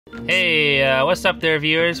Hey, what's up there,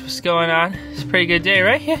 viewers? What's going on? It's a pretty good day,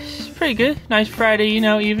 right? Yeah, it's pretty good. Nice Friday,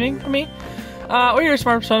 evening for me. We're here at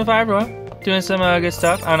Smart Persona 5, everyone. Doing some good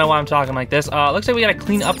stuff. I don't know why I'm talking like this. Looks like we gotta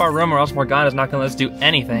clean up our room or else Morgana's not gonna let us do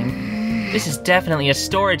anything. This is definitely a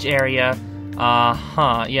storage area.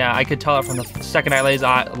 Yeah, I could tell it from the second I laid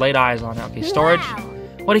eyes on it. Okay, storage. Wow.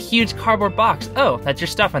 What a huge cardboard box. Oh, that's your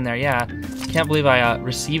stuff in there, yeah. Can't believe I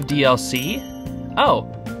received DLC. Oh,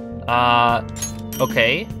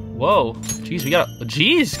 okay. Whoa, jeez,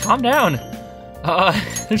 jeez, calm down.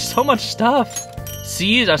 There's so much stuff.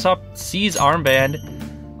 I saw C's armband.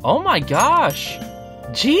 Oh my gosh.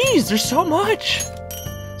 Jeez, there's so much.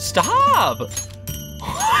 Stop.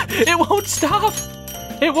 It won't stop.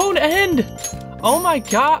 It won't end. Oh my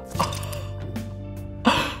god.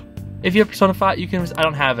 If you have Persona 5, you can, I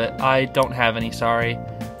don't have it. I don't have any, sorry.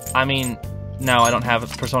 I mean, no, I don't have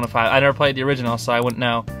Persona 5. I never played the original, so I wouldn't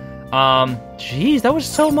know. Jeez, that was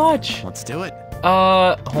so much. Let's do it.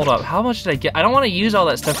 Hold up. How much did I get? I don't want to use all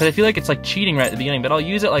that stuff because I feel like it's like cheating right at the beginning, but I'll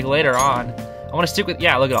use it like later on. I want to stick with,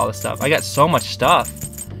 yeah, look at all this stuff. I got so much stuff.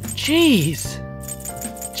 Jeez.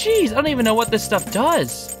 Jeez, I don't even know what this stuff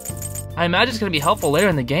does. I imagine it's going to be helpful later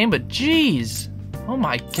in the game, but jeez. Oh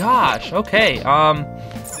my gosh. Okay,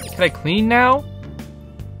 can I clean now?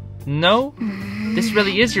 No? This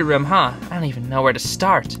really is your room, huh? I don't even know where to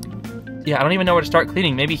start. Yeah, I don't even know where to start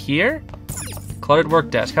cleaning. Maybe here? Cluttered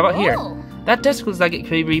work desk. How about here? That desk looks like it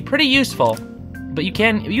could be pretty useful. But you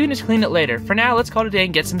can just clean it later. For now, let's call it a day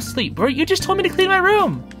and get some sleep. You just told me to clean my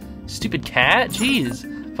room. Stupid cat.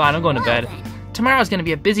 Jeez. Fine, I'm going to bed. Tomorrow's gonna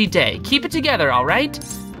be a busy day. Keep it together, all right?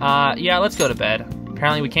 Yeah, let's go to bed.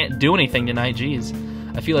 Apparently we can't do anything tonight. Jeez.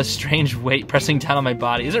 I feel a strange weight pressing down on my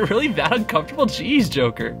body. Is it really that uncomfortable? Jeez,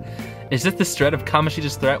 Joker. Is this the threat of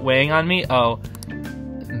Kamoshida's threat weighing on me? Oh.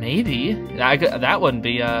 Maybe. That wouldn't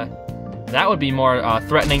be, that would be more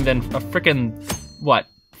threatening than a frickin', what,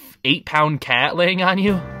 8-pound cat laying on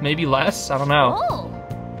you? Maybe less? I don't know.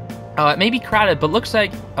 It may be crowded, but it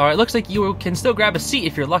looks like you can still grab a seat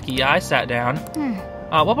if you're lucky. Yeah, I sat down.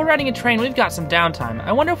 While we're riding a train, we've got some downtime.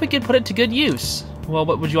 I wonder if we could put it to good use. Well,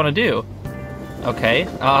 what would you want to do? Okay,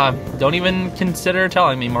 don't even consider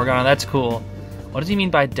telling me, Morgana, that's cool. What does he mean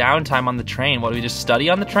by downtime on the train? What, do we just study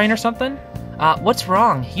on the train or something? What's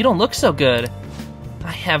wrong? You don't look so good.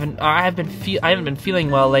 I haven't been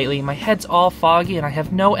feeling well lately. My head's all foggy and I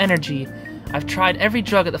have no energy. I've tried every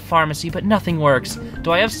drug at the pharmacy, but nothing works.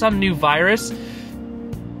 Do I have some new virus?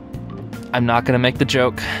 I'm not gonna make the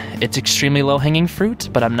joke. It's extremely low-hanging fruit,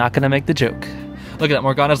 but I'm not gonna make the joke. Look at that,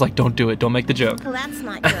 Morgana's like, don't do it, don't make the joke. Well, that's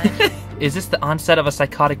not good. Is this the onset of a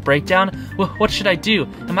psychotic breakdown? What should I do?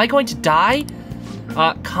 Am I going to die?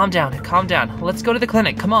 Calm down. Let's go to the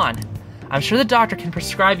clinic, come on. I'm sure the doctor can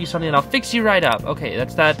prescribe you something and I'll fix you right up. Okay,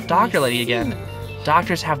 that's that doctor lady again.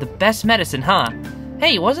 Doctors have the best medicine, huh?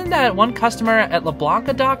 Hey, wasn't that one customer at La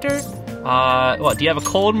Blanca doctor? What, do you have a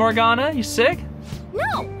cold, Morgana? You sick?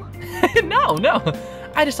 No. No.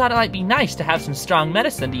 I just thought it might be nice to have some strong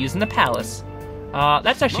medicine to use in the palace.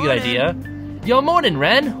 That's actually a good idea. Yo, morning,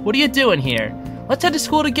 Ren. What are you doing here? Let's head to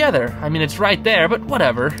school together. I mean, it's right there, but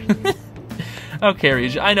whatever. Okay,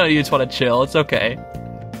 Ryuji, I know you just want to chill. It's okay.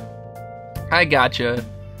 I gotcha.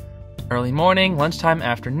 Early morning, lunchtime,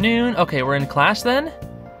 afternoon. Okay, we're in class then?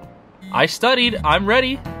 I studied. I'm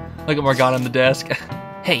ready. Look at Morgana on the desk.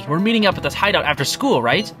 Hey, we're meeting up at this hideout after school,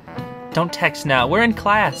 right? Don't text now. We're in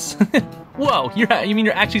class. Whoa, you mean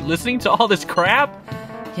you're actually listening to all this crap?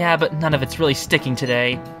 Yeah, but none of it's really sticking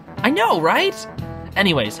today. I know, right?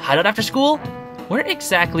 Anyways, hideout after school? Where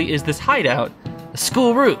exactly is this hideout? The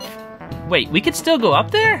school roof. Wait, we could still go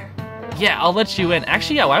up there? Yeah, I'll let you in.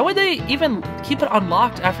 Actually, yeah, why would they even keep it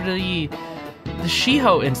unlocked after the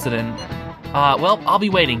Shiho incident? Well, I'll be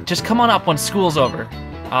waiting. Just come on up when school's over.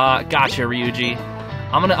 Gotcha, Ryuji.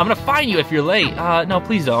 I'm gonna fine you if you're late. No,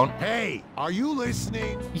 please don't. Hey, are you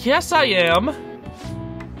listening? Yes, I am.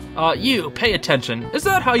 You, pay attention. Is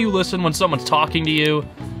that how you listen when someone's talking to you?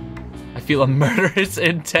 I feel a murderous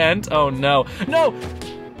intent. Oh no. No!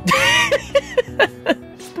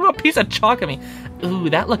 Threw a piece of chalk at me.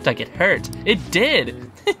 Ooh, that looked like it hurt. It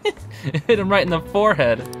did. It hit him right in the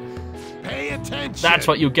forehead. Pay attention. That's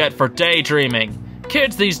what you get for daydreaming.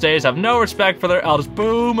 Kids these days have no respect for their elders.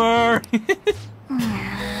 Boomer!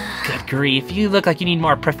 Good grief, you look like you need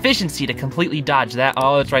more proficiency to completely dodge that.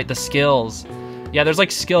 Oh, that's right, the skills. Yeah, there's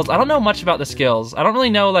like skills. I don't know much about the skills. I don't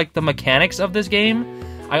really know like the mechanics of this game.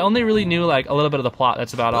 I only really knew like a little bit of the plot.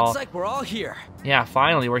 That's about all. Looks like we're all here. Yeah,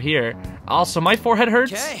 finally we're here. Also, my forehead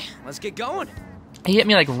hurts. Okay, let's get going. He hit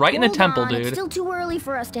me like right in the temple, dude. It's still too early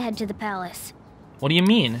for us to head to the palace. What do you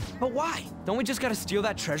mean? But why? Don't we just gotta steal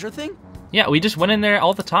that treasure thing? Yeah, we just went in there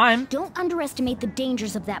all the time. Don't underestimate the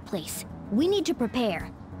dangers of that place. We need to prepare.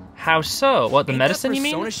 How so? What, the Ain't medicine that you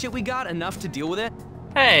persona mean? shit we got enough to deal with it?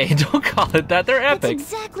 Hey, don't call it that. They're That's epic.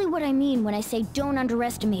 exactly what I mean when I say don't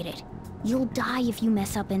underestimate it. You'll die if you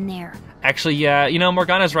mess up in there. Actually, yeah, you know,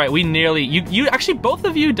 Morgana's right. We nearly, you actually, both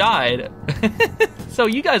of you died. So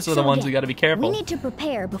you guys are the ones who gotta be careful. We need to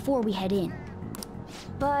prepare before we head in.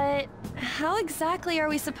 But how exactly are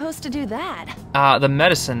we supposed to do that? The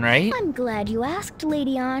medicine, right? I'm glad you asked,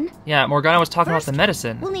 Lady Ann. Yeah, Morgana was talking about First, the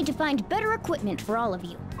medicine. We'll need to find better equipment for all of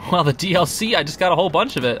you. Well, the DLC, I just got a whole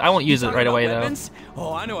bunch of it. I won't use it Talking right about away, weapons?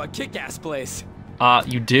 Oh, I know a kick-ass place. though.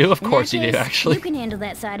 You do? Of In course that you do, case, actually. You can handle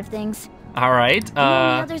that side of things. All right, The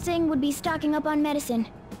only other thing would be stocking up on medicine.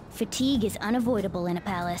 Fatigue is unavoidable in a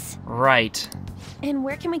palace. right. And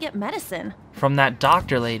where can we get medicine? From that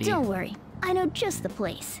doctor lady. Don't worry, I know just the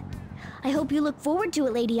place. I hope you look forward to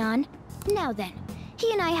it, Lady Ann. Now then,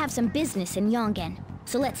 he and I have some business in Yongen,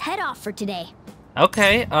 so let's head off for today.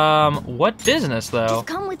 Okay, what business, though? Just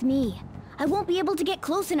come with me. I won't be able to get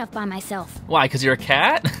close enough by myself. Why, because you're a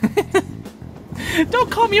cat? Don't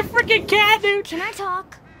call me a freaking cat, dude! Can I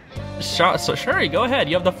talk? Sure, go ahead,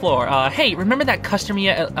 you have the floor. Hey, remember that customer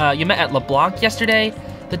you met at LeBlanc yesterday?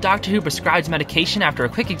 The doctor who prescribes medication after a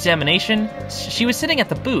quick examination? She was sitting at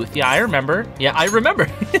the booth. Yeah, I remember.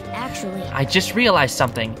 Actually, I just realized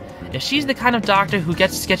something. If she's the kind of doctor who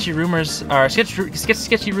gets sketchy rumors,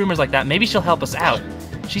 sketchy rumors like that, maybe she'll help us out.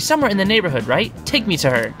 She's somewhere in the neighborhood, right? Take me to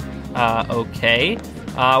her. Okay.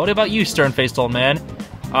 What about you, stern-faced old man?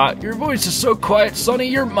 Your voice is so quiet, Sonny,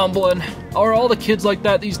 you're mumbling. Are all the kids like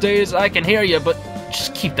that these days? I can hear you, but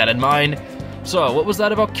just keep that in mind. So, what was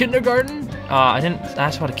that about kindergarten? I didn't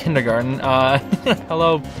ask about a kindergarten.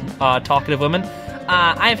 Hello, talkative woman.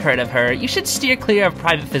 I've heard of her. You should steer clear of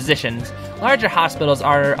private physicians. Larger hospitals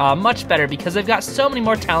are much better because they've got so many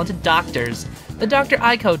more talented doctors. The doctor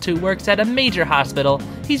I go to works at a major hospital.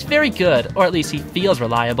 He's very good, or at least he feels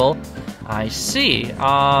reliable. I see.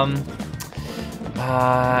 What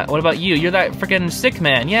about you? You're that freaking sick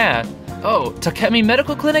man, yeah. Oh, Takemi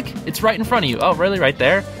Medical Clinic? It's right in front of you. Oh, really? Right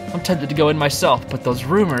there? I'm tempted to go in myself, but those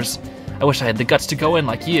rumors... I wish I had the guts to go in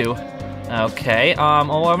like you. Okay,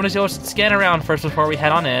 well, I'm gonna go scan around first before we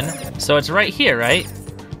head on in. So it's right here, right?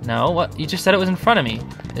 No, what? You just said it was in front of me.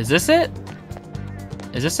 Is this it?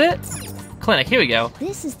 Is this it? Clinic, here we go.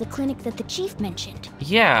 this is the clinic that the chief mentioned.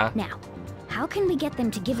 Yeah. Now, how can we get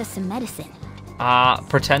them to give us some medicine?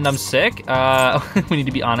 Pretend I'm sick? We need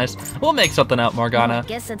to be honest. We'll make something up, I Morgana.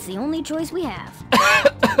 guess that's the only choice we have.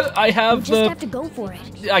 I have We just have to go for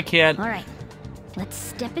it. I can't. All right, let's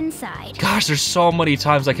step inside. Gosh, there's so many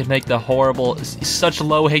times I could make the horrible, such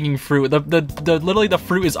low-hanging fruit. Literally the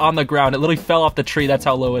fruit is on the ground. It literally fell off the tree. That's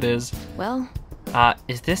how low it is. Well,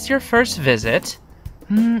 Is this your first visit?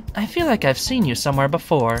 I feel like I've seen you somewhere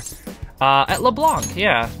before. At LeBlanc,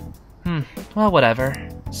 yeah. Well, whatever.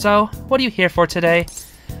 So, what are you here for today?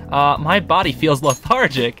 My body feels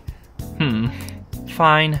lethargic.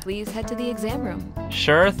 Fine. please head to the exam room.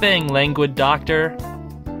 Sure thing, languid doctor.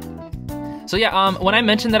 So yeah, when I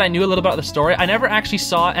mentioned that I knew a little about the story, I never actually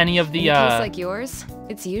saw any of the, In a case like yours,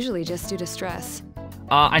 it's usually just due to stress.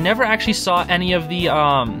 I never actually saw any of the,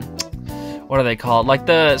 what are they called? Like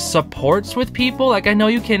the supports with people. Like I know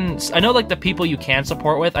like the people you can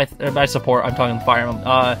support with. By support, I'm talking Fire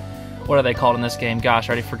Emblem. What are they called in this game? Gosh,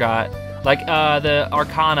 I already forgot. Like the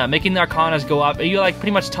Arcana, making the Arcanas go up. You like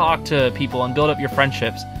pretty much talk to people and build up your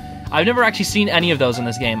friendships. I've never actually seen any of those in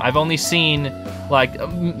this game. I've only seen like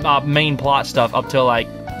main plot stuff up till like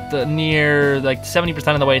the near like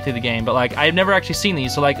 70% of the way through the game. But like I've never actually seen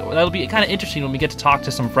these, so like that'll be kind of interesting when we get to talk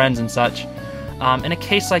to some friends and such. In a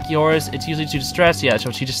case like yours, it's usually due to stress. Yeah, that's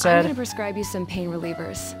what she just I'm said. gonna prescribe you some pain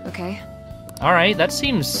relievers, okay? All right, that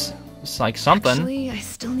seems like something. Actually, I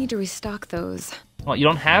still need to restock those. Well, you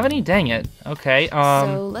don't have any? Dang it. Okay.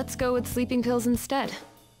 So let's go with sleeping pills instead.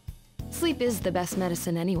 Sleep is the best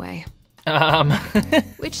medicine anyway.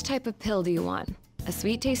 Which type of pill do you want? A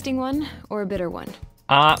sweet-tasting one or a bitter one?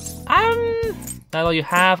 That all you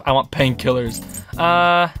have? I want painkillers.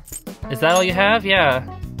 Is that all you have? Yeah.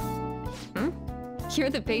 You're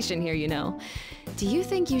the patient here, you know. Do you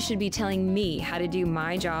think you should be telling me how to do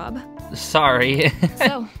my job? Sorry.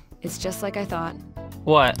 So, it's just like I thought.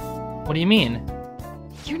 What? What do you mean?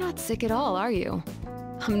 You're not sick at all, are you?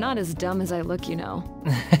 I'm not as dumb as I look, you know.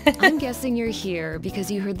 I'm guessing you're here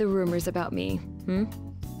because you heard the rumors about me,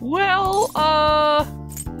 Well, are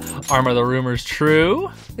the rumors true?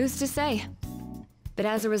 Who's to say? But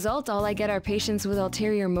as a result, all I get are patients with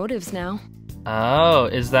ulterior motives now. Oh,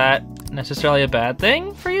 is that necessarily a bad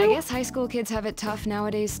thing for you? I guess high school kids have it tough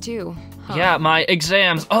nowadays too. Huh. Yeah, my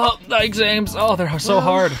exams. Oh, the exams. Oh, they're so Well,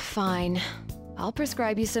 hard. Fine. I'll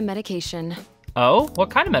prescribe you some medication. Oh, what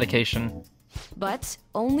kind of medication? But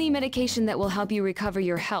only medication that will help you recover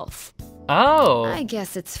your health. Oh. I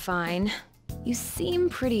guess it's fine. You seem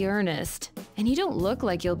pretty earnest, and you don't look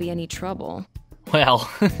like you'll be any trouble. Well,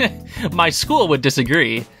 my school would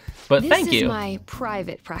disagree, but thank you. This is my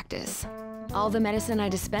private practice. All the medicine I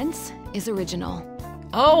dispense is original.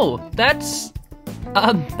 Oh, that's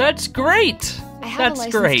great. I have That's a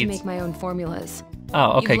license great. to make my own formulas.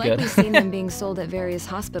 Oh, okay, You've good. likely seen them being sold at various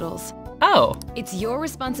hospitals. Oh, It's your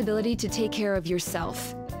responsibility to take care of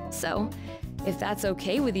yourself. So, if that's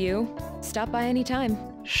okay with you, stop by any time.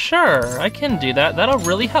 sure, I can do that. That'll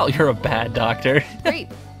really help. You're a bad doctor. Great.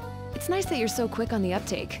 It's nice that you're so quick on the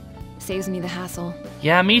uptake. Saves me the hassle.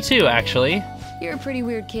 Yeah, me too, actually. You're a pretty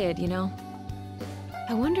weird kid, you know?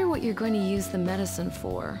 I wonder what you're going to use the medicine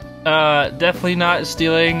for. Definitely not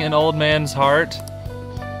stealing an old man's heart.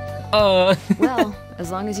 Well,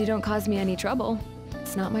 as long as you don't cause me any trouble,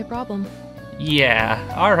 it's not my problem.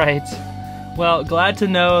 Yeah, alright. Well, glad to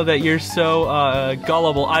know that you're so,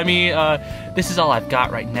 gullible. I mean, this is all I've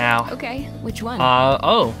got right now. Okay, which one?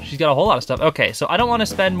 Oh, she's got a whole lot of stuff. Okay, so I don't want to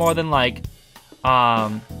spend more than, like,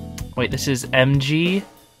 wait, this is MG,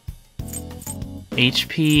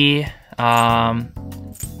 HP,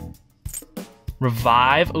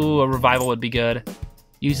 Revive. Ooh, a revival would be good.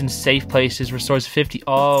 Use in safe places, restores 50.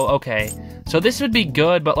 Oh, okay. So this would be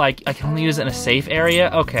good, but like, I can only use it in a safe area?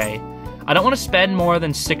 Okay. I don't want to spend more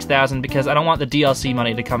than 6,000 because I don't want the DLC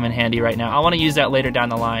money to come in handy right now. I want to use that later down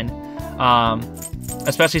the line.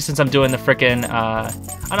 Especially since I'm doing the frickin', I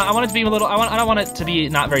want it to be a little, I don't want it to be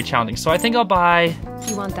not very challenging. So I think I'll buy...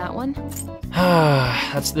 You want that one?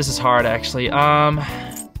 This is hard, actually. I'll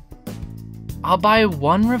buy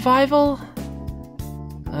one revival?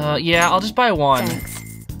 Yeah, I'll just buy one. Thanks.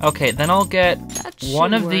 Okay, then I'll get That should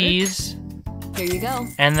one of work. these, Here you go.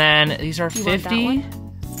 and then these are You want that 50.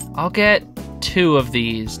 one? I'll get 2 of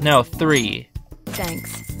these. No, 3.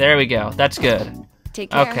 Thanks. There we go. That's good. Take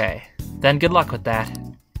care. Okay, then good luck with that.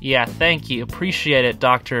 Yeah, thank you. Appreciate it,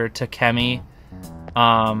 Dr. Takemi.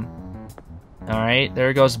 Alright,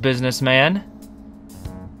 there goes businessman.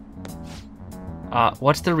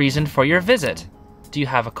 What's the reason for your visit? Do you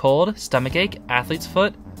have a cold, stomachache, athlete's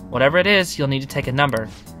foot? Whatever it is, you'll need to take a number.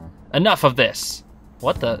 Enough of this.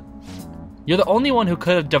 What the? You're the only one who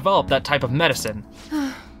could have developed that type of medicine.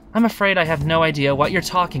 I'm afraid I have no idea what you're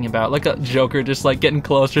talking about. Like a Joker just like getting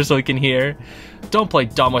closer so he can hear. Don't play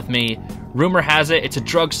dumb with me. Rumor has it, it's a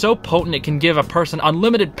drug so potent it can give a person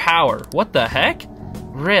unlimited power. What the heck?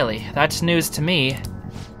 Really, that's news to me.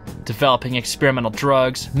 Developing experimental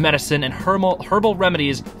drugs, medicine, and herbal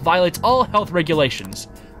remedies violates all health regulations.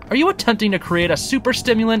 Are you attempting to create a super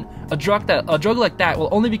stimulant? A drug like that will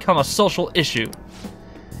only become a social issue.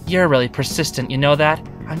 You're really persistent, you know that?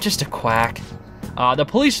 I'm just a quack. The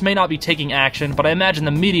police may not be taking action, but I imagine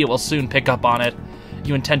the media will soon pick up on it.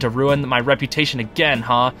 You intend to ruin my reputation again,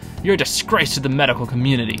 huh? You're a disgrace to the medical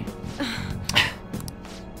community.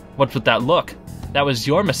 What's with that look? That was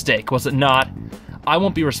your mistake, was it not? I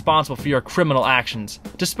won't be responsible for your criminal actions.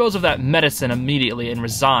 Dispose of that medicine immediately and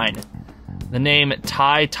resign. The name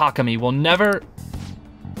Tai Takami will never...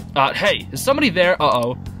 hey, is somebody there?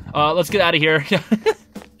 Uh-oh. Let's get out of here.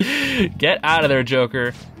 Get out of there,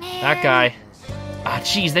 Joker. That guy.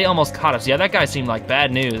 Jeez, they almost caught us. Yeah, that guy seemed like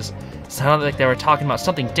bad news. Sounded like they were talking about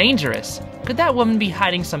something dangerous. Could that woman be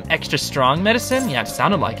hiding some extra strong medicine? Yeah, it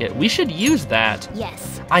sounded like it. We should use that.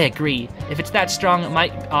 Yes. I agree. If it's that strong, it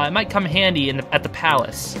might come handy at the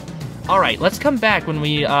palace. All right, let's come back when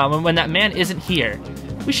when that man isn't here.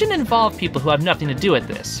 We shouldn't involve people who have nothing to do with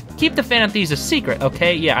this. Keep the Phantom Thieves a secret,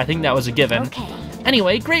 okay? Yeah, I think that was a given. Okay.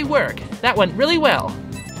 Anyway, great work. That went really well.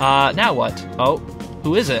 Now what? Oh,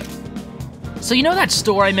 who is it? So you know that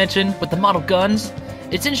store I mentioned with the model guns?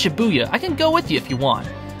 It's in Shibuya. I can go with you if you want.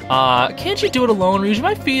 Can't you do it alone, Rouge?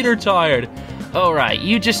 My feet are tired. Alright,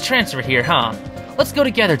 you just transfer here, huh? Let's go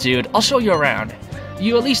together, dude. I'll show you around.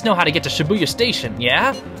 You at least know how to get to Shibuya Station, yeah?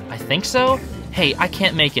 I think so. Hey, I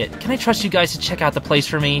can't make it. Can I trust you guys to check out the place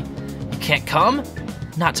for me? You can't come?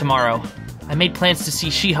 Not tomorrow. I made plans to see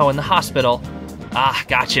Shiho in the hospital.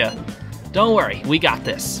 Gotcha. Don't worry, we got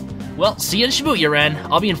this. Well, see you in Shibuya, Ren.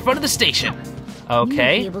 I'll be in front of the station. We might be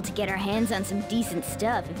Okay. able to get our hands on some decent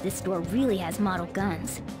stuff if this store really has model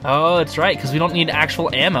guns. Oh, that's right, because we don't need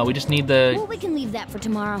actual ammo. We just need Well, we can leave that for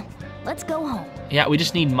tomorrow. Let's go home. Yeah, we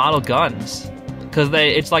just need model guns. Because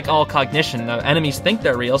it's like all cognition. The enemies think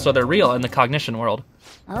they're real, so they're real in the cognition world.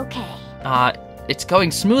 Okay. It's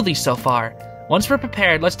going smoothly so far. Once we're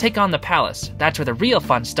prepared, let's take on the palace. That's where the real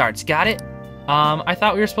fun starts, got it? I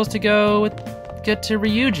thought we were supposed to get to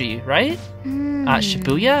Ryuji, right?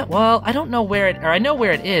 Shibuya? Well, I don't know where I know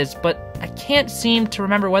where it is, but I can't seem to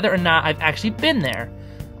remember whether or not I've actually been there.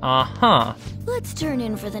 Uh-huh. Let's turn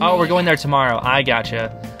in for the night. Oh, we're going there tomorrow. I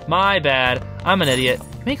gotcha. My bad. I'm an idiot.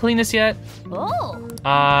 Can we clean this yet? Oh.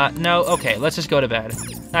 No. Okay, let's just go to bed.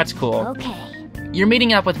 That's cool. Okay. You're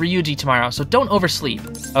meeting up with Ryuji tomorrow, so don't oversleep.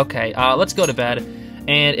 Okay, let's go to bed.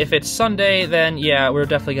 And if it's Sunday, then yeah, we're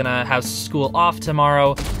definitely gonna have school off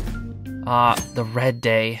tomorrow. The red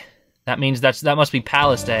day. That means that must be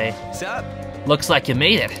Palace Day. What's up? Looks like you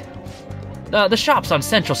made it. The shop's on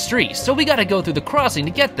Central Street, so we gotta go through the crossing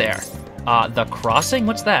to get there. The crossing?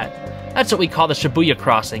 What's that? That's what we call the Shibuya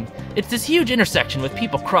crossing. It's this huge intersection with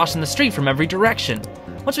people crossing the street from every direction.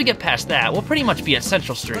 Once we get past that, we'll pretty much be at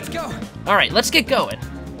Central Street. Let's go. All right, let's get going.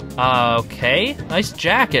 Okay, nice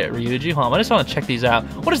jacket, Ryuji. Hold on, I just want to check these out.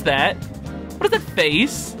 What is that? What is that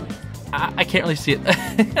face? I can't really see it.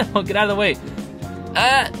 Oh, get out of the way.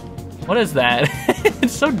 What is that?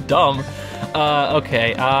 It's so dumb.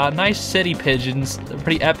 Okay, nice city pigeons. They're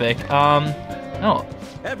pretty epic. Oh.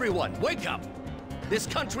 Everyone, wake up! This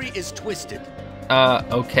country is twisted.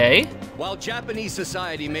 Okay. While Japanese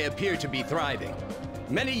society may appear to be thriving,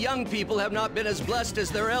 many young people have not been as blessed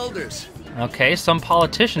as their elders. Okay, some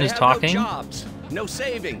politician is talking. No jobs, no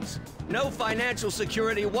savings, no financial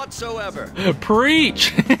security whatsoever.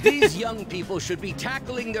 Preach! These young people should be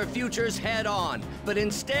tackling their futures head on, but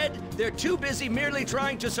instead, they're too busy merely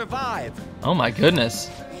trying to survive. Oh my goodness.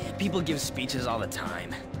 People give speeches all the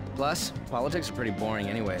time. Plus, politics are pretty boring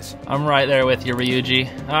anyways. I'm right there with you,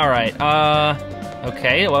 Ryuji. All right,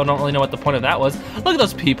 okay, well, I don't really know what the point of that was. Look at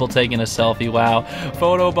those people taking a selfie, wow.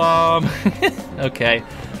 Photo bomb. Okay,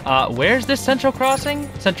 where's this Central Crossing?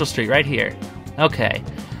 Central Street, right here. Okay.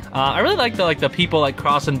 I really like the people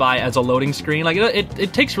crossing by as a loading screen. Like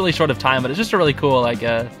it takes really short of time, but it's just a really cool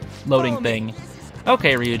loading thing.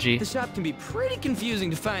 Okay, Ryuji. The shop can be pretty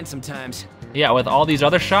confusing to find sometimes. Yeah, with all these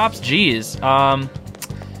other shops, geez.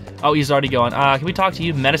 Oh, he's already going. Can we talk to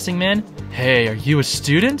you, Menacing Man? Hey, are you a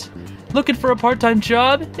student? Looking for a part-time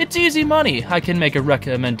job? It's easy money. I can make a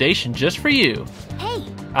recommendation just for you. Hey.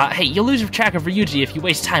 Hey, you'll lose track of Ryuji if you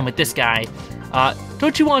waste time with this guy.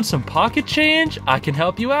 Don't you want some pocket change? I can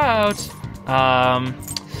help you out.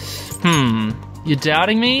 You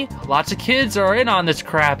doubting me? Lots of kids are in on this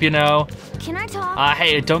crap, you know. Can I talk?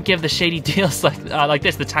 Hey, don't give the shady deals like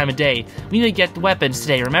this the time of day. We need to get the weapons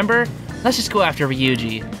today, remember? Let's just go after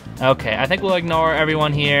Ryuji. Okay, I think we'll ignore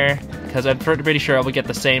everyone here, because I'm pretty sure we'll get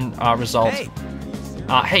the same result. Hey.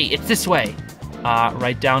 Hey, it's this way.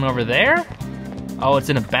 Right down over there? Oh, it's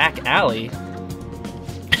in a back alley.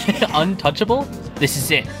 Untouchable? This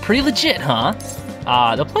is it. Pretty legit, huh?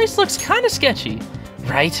 The place looks kind of sketchy.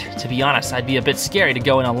 Right? To be honest, I'd be a bit scary to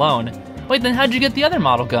go in alone. Wait, then how'd you get the other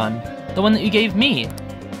model gun? The one that you gave me?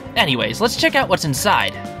 Anyways, let's check out what's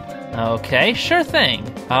inside. Okay, sure thing.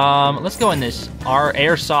 Let's go in this our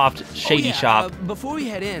airsoft shady shop. Before we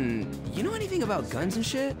head in, you know anything about guns and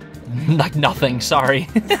shit? Like nothing, sorry.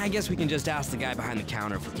 I guess we can just ask the guy behind the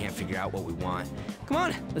counter if we can't figure out what we want. Come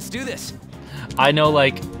on, let's do this. I know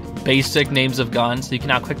basic names of guns, so you can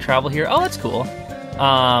now quick travel here. Oh, that's cool.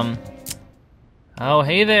 Oh,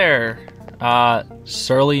 hey there.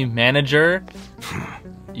 Surly manager.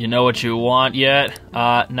 You know what you want yet?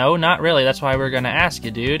 No, not really. That's why we're gonna ask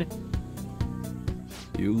you, dude.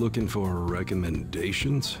 You looking for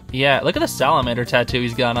recommendations? Yeah, look at the salamander tattoo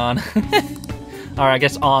he's got on. Or I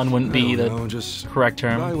guess on wouldn't be the correct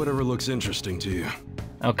term. Buy whatever looks interesting to you.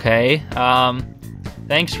 Okay,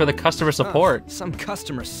 thanks for the customer support. Some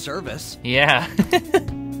customer service. Yeah.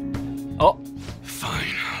 Oh.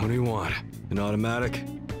 Fine, what do you want? An automatic?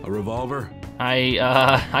 A revolver?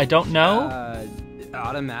 I don't know.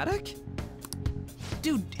 Automatic?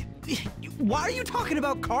 Dude, why are you talking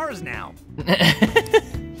about cars now?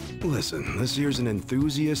 Listen, this here's an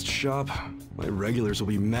enthusiast shop. My regulars will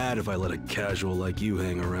be mad if I let a casual like you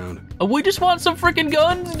hang around. We just want some freaking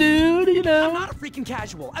guns, dude, you know? I'm not a freaking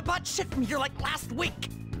casual. I bought shit from here last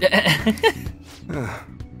week.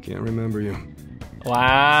 Can't remember you.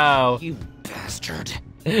 Wow. You bastard.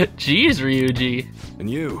 Jeez, Ryuji. And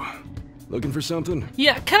you, looking for something?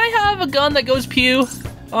 Yeah, can I have a gun that goes pew?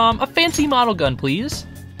 A fancy model gun, please.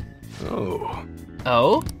 Oh.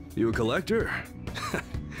 Oh? You a collector?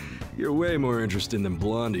 You're way more interesting than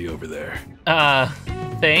Blondie over there.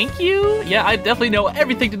 Thank you? Yeah, I definitely know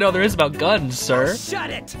everything to know there is about guns, sir. Oh, shut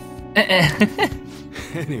it!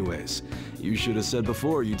 Anyways, you should have said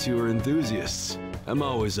before you two are enthusiasts. I'm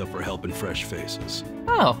always up for helping fresh faces.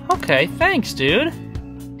 Oh, okay, thanks, dude.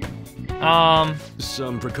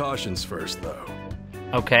 Some precautions first, though.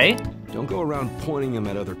 Okay. Don't go around pointing them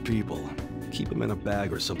at other people. Keep them in a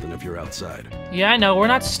bag or something if you're outside. Yeah, I know, we're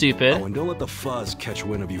not stupid. Oh, and don't let the fuzz catch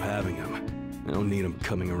wind of you having them. I don't need them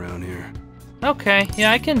coming around here. Okay,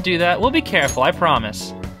 yeah, I can do that. We'll be careful, I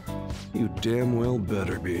promise. You damn well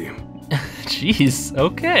better be. Jeez,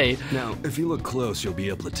 okay. Now, if you look close, you'll be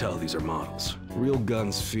able to tell these are models. Real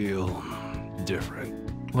guns feel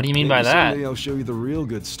different. What do you mean by that? Someday I'll show you the real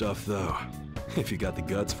good stuff, though. If you got the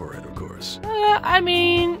guts for it, of course. I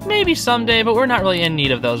mean, maybe someday, but we're not really in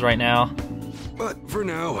need of those right now. But for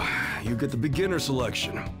now, you get the beginner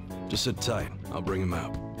selection. Just sit tight. I'll bring him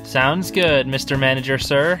out. Sounds good, Mr. Manager,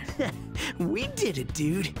 sir. We did it,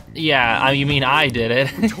 dude. Yeah, you mean I did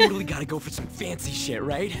it. We totally gotta go for some fancy shit,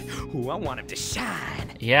 right? Ooh, I want him to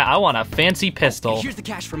shine. Yeah, I want a fancy pistol. Hey, here's the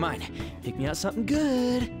cash for mine. Pick me out something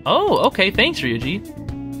good. Oh, okay, thanks,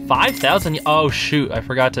 Ryuji. 5,000. Oh, shoot, I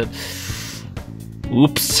forgot to...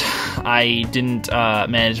 Oops, I didn't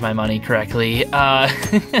manage my money correctly.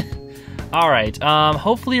 Alright,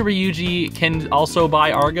 hopefully Ryuji can also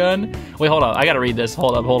buy our gun. Wait, hold on, I gotta read this.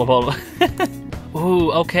 Hold up.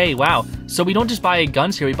 Ooh, okay, wow. So we don't just buy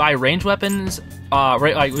guns here, we buy range weapons, we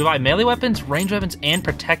buy melee weapons, range weapons, and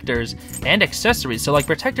protectors, and accessories. So, like,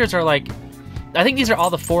 protectors are, like, I think these are all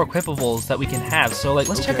the 4 equipables that we can have. So, like,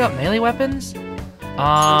 let's check out melee weapons.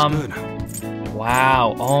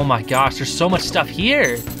 Wow, oh my gosh, there's so much stuff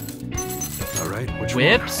here. Alright, which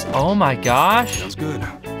Whips, oh my gosh. Sounds good.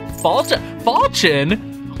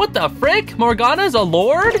 Falchion? What the frick? Morgana's a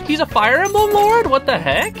lord? He's a Fire Emblem lord? What the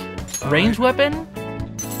heck? Range weapon?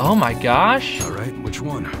 Oh my gosh. Alright, which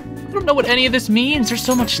one? I don't know what any of this means. There's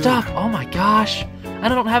so much stuff. Oh my gosh. I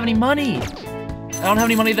don't have any money. I don't have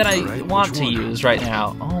any money that I want to use right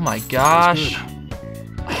now. Oh my gosh.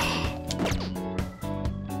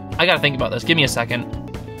 I gotta think about this. Give me a second.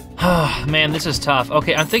 Oh, man, this is tough.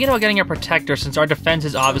 Okay, I'm thinking about getting a protector since our defense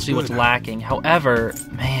is obviously what's lacking. However,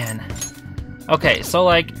 man. Okay, so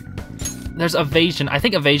like, there's evasion. I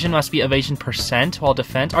think evasion must be evasion percent, while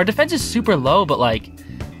defense. Our defense is super low, but like,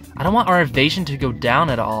 I don't want our evasion to go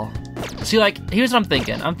down at all. See, like, here's what I'm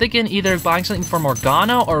thinking. I'm thinking either buying something for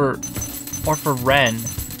Morgana or for Ren.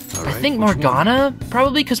 I think Morgana,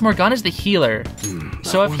 probably, because Morgana's the healer.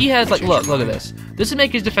 So if he has, like, look at this. This would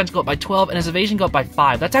make his defense go up by 12 and his evasion go up by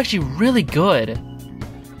 5. That's actually really good.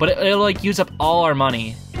 But it'll, like, use up all our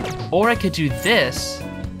money. Or I could do this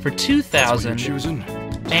for 2,000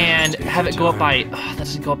 and have it go up by, that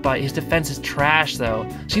doesn't go up by, his defense is trash, though.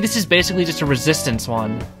 See, this is basically just a resistance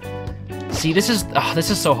one. See, this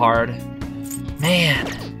is so hard. Man,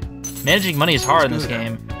 managing money is hard in this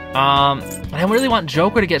game. I really want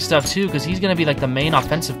Joker to get stuff too, because he's gonna be like the main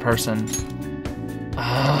offensive person.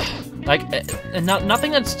 Like,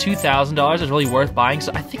 nothing that's $2,000 is really worth buying.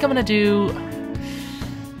 So I think I'm gonna do.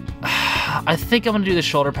 I think I'm gonna do the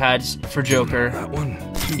shoulder pads for Joker. That one.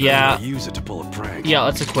 Yeah. Use it to pull a prank. Yeah,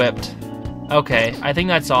 it's equipped. Okay, I think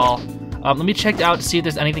that's all. Let me check out to see if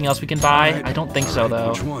there's anything else we can buy. I don't think so though.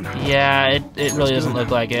 Which one? Yeah, it really doesn't look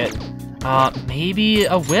like it. Maybe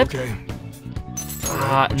a whip? Okay.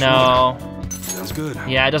 No. Sounds good.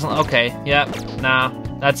 Yeah, it doesn't. Okay. Yep. Nah.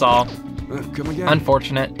 That's all. Come again.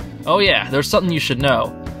 Unfortunate. Oh yeah, there's something you should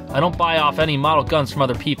know. I don't buy off any model guns from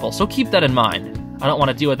other people, so keep that in mind. I don't want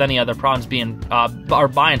to deal with any other problems being or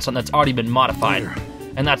buying something that's already been modified.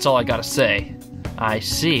 And that's all I gotta say. I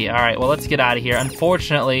see. All right. Well, let's get out of here.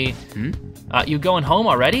 Unfortunately, you going home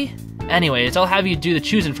already? Anyways, I'll have you do the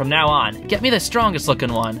choosing from now on. Get me the strongest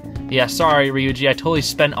looking one. Yeah. Sorry, Ryuji. I totally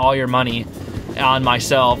spent all your money on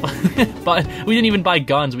myself. But we didn't even buy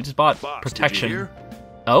guns. We just bought protection. Did you hear?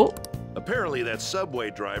 Oh. Apparently that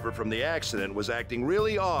subway driver from the accident was acting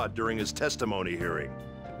really odd during his testimony hearing.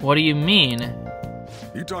 What do you mean?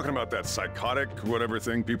 You talking about that psychotic whatever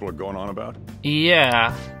thing people are going on about?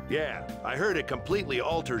 Yeah. Yeah, I heard it completely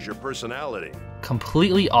alters your personality.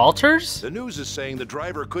 Completely alters? The news is saying the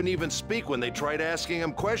driver couldn't even speak when they tried asking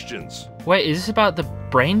him questions. Wait, is this about the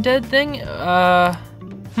brain dead thing?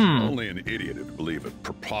 Only an idiot would believe a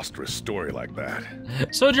preposterous story like that.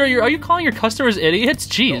 Sojo, are you calling your customers idiots?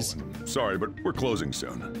 Jeez. No, sorry, but we're closing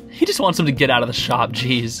soon. He just wants them to get out of the shop,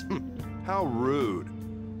 jeez. How rude.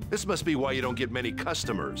 This must be why you don't get many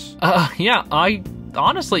customers. Yeah,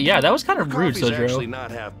 honestly, yeah, that was kind of rude, Coffee's Sojo. actually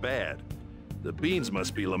not half bad. The beans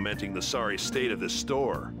must be lamenting the sorry state of this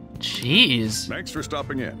store. Jeez. Thanks for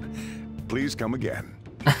stopping in. Please come again.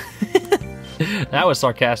 That was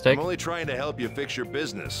sarcastic. I'm only trying to help you fix your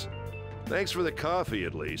business. Thanks for the coffee,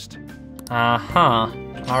 at least. Uh-huh.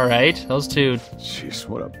 All right, those two. Jeez,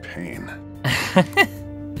 what a pain.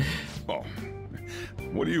 Oh,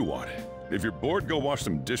 what do you want? If you're bored, go wash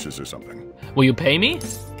some dishes or something. Will you pay me?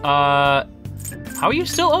 How are you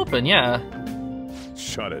still open? Yeah.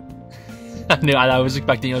 Shut it. I was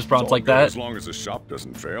expecting you to respond like that. As long as the shop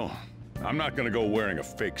doesn't fail. I'm not gonna go wearing a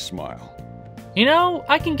fake smile. You know,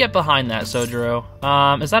 I can get behind that,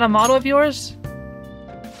 Sojiro. Is that a motto of yours?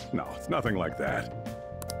 No, it's nothing like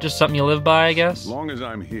that. Just something you live by, I guess? As long as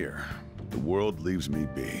I'm here, the world leaves me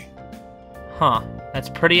be. Huh. That's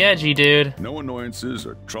pretty edgy, dude. No annoyances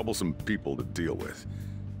or troublesome people to deal with.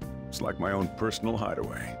 It's like my own personal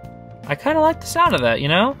hideaway. I kind of like the sound of that, you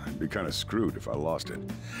know? I'd be kind of screwed if I lost it.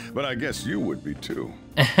 But I guess you would be too.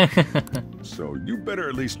 So you better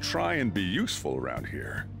at least try and be useful around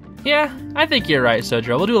here. Yeah, I think you're right,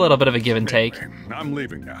 Sojiro. We'll do a little bit of a give and take. Anyway, I'm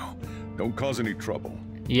leaving now. Don't cause any trouble.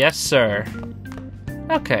 Yes, sir.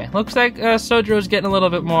 Okay, looks like Sojiro's getting a little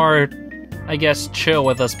bit more, I guess, chill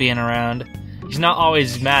with us being around. He's not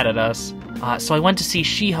always mad at us. So I went to see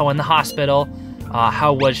Shiho in the hospital.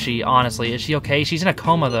 How was she, honestly? Is she okay? She's in a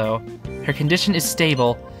coma, though. Her condition is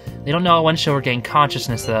stable. They don't know when she'll regain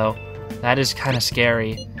consciousness, though. That is kind of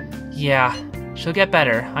scary. Yeah, she'll get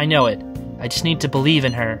better. I know it. I just need to believe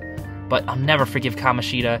in her. But I'll never forgive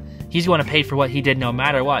Kamoshida. He's going to pay for what he did no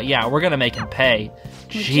matter what. Yeah, we're going to make him pay.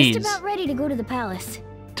 Jeez. We're just about ready to go to the palace.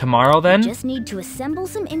 Tomorrow, then? We just need to assemble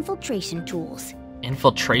some infiltration tools.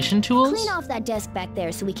 Infiltration tools? Clean off that desk back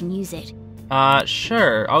there so we can use it.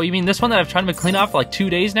 Sure. Oh, you mean this one that I've tried to clean off for like 2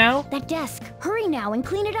 days now? That desk. Hurry now and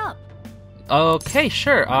clean it up. Okay,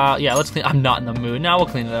 sure. Yeah, let's clean. I'm not in the mood. Now we'll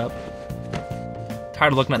clean it up.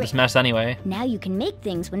 Tired of looking at this mess anyway. Now you can make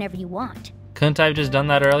things whenever you want. Couldn't I have just done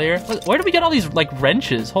that earlier? Where did we get all these, like,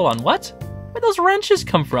 wrenches? Hold on, what? Where'd those wrenches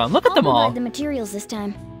come from? Look at them all. I'll provide the materials this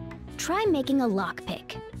time. Try making a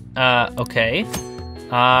lockpick. Okay.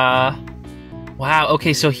 Wow,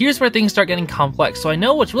 okay, so here's where things start getting complex. So I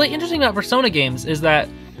know what's really interesting about Persona games is that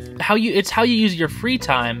it's how you use your free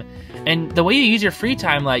time. And the way you use your free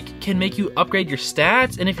time, like, can make you upgrade your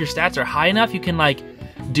stats. And if your stats are high enough, you can, like,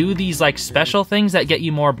 do these, like, special things that get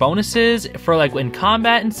you more bonuses for, like, in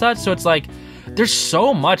combat and such. So it's like, there's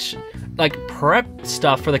so much, like, prep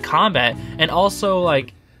stuff for the combat. And also,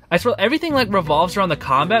 like, I swear everything, like, revolves around the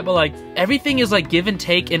combat, but, like, everything is, like, give and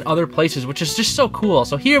take in other places, which is just so cool.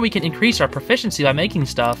 So here we can increase our proficiency by making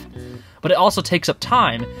stuff, but it also takes up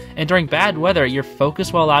time. And during bad weather, your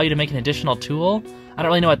focus will allow you to make an additional tool. I don't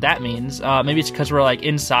really know what that means. Maybe it's because we're, like,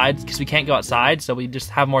 inside, because we can't go outside, so we just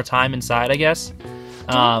have more time inside, I guess.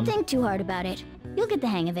 Don't think too hard about it. You'll get the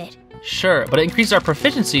hang of it. Sure, but it increases our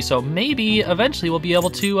proficiency, so maybe eventually we'll be able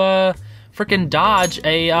to, frickin' dodge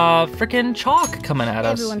a, frickin' chalk coming at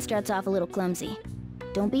us. Everyone starts off a little clumsy.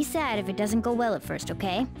 Don't be sad if it doesn't go well at first,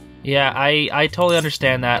 okay? Yeah, I totally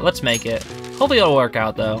understand that. Let's make it. Hopefully it'll work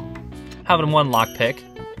out, though. Having one lockpick.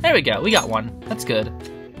 There we go, we got one. That's good.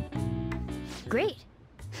 Great.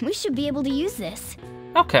 We should be able to use this.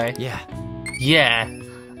 Okay. Yeah. Yeah.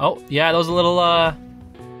 Oh, yeah, those little,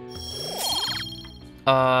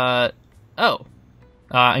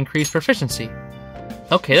 increased proficiency.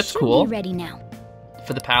 Okay, that's cool. Be ready now.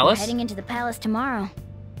 For the palace? We're heading into the palace tomorrow.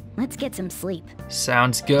 Let's get some sleep.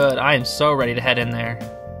 Sounds good. I am so ready to head in there.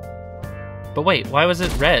 But wait, why was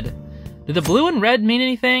it red? Did the blue and red mean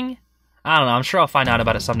anything? I don't know, I'm sure I'll find out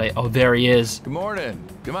about it someday. Oh, there he is. Good morning.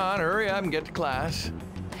 Come on, hurry up and get to class.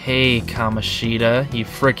 Hey, Kamoshida, you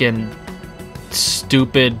frickin'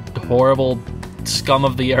 stupid, horrible scum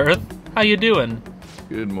of the earth. How you doing?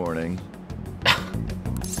 Good morning.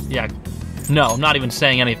 Yeah, no, I'm not even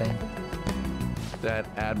saying anything. That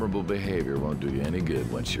admirable behavior won't do you any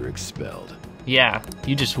good once you're expelled. Yeah,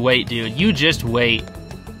 you just wait, dude. You just wait.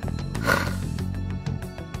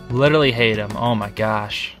 Literally hate him. Oh my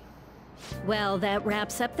gosh. Well, that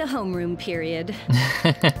wraps up the homeroom period.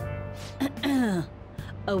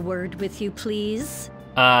 A word with you, please?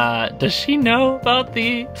 Does she know about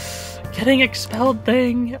the getting expelled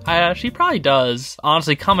thing? She probably does.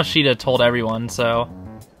 Honestly, Kamoshida told everyone, so.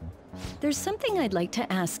 There's something I'd like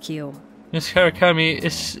to ask you. Miss Karakami,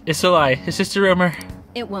 it's a lie. It's just a rumor.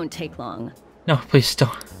 It won't take long. No, please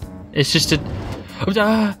don't. It's just a...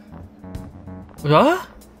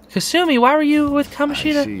 Kasumi, why were you with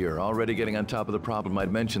Kamoshida? I see you're already getting on top of the problem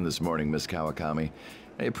I'd mentioned this morning, Miss Kawakami.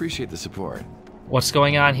 I appreciate the support. What's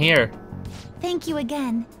going on here? Thank you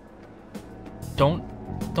again. Don't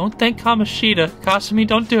thank Kamoshida. Kasumi,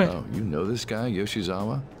 don't do it. Oh, you know this guy,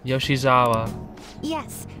 Yoshizawa? Yoshizawa.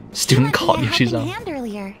 Yes. Student called Yoshizawa. Hand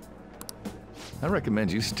earlier. I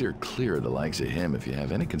recommend you steer clear of the likes of him if you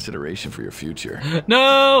have any consideration for your future.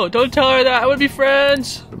 No, don't tell her that. I would be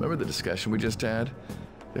friends. Remember the discussion we just had?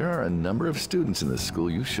 There are a number of students in this school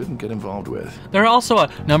you shouldn't get involved with. There are also a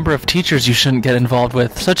number of teachers you shouldn't get involved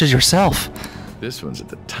with, such as yourself. This one's at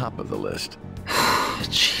the top of the list.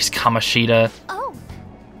 Jeez, Kamoshida. Oh,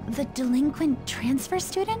 the delinquent transfer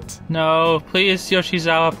student? No, please,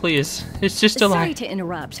 Yoshizawa, please. It's just a Sorry to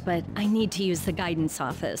interrupt, but I need to use the guidance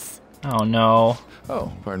office. Oh, no.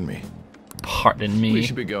 Oh, pardon me. Pardon me. We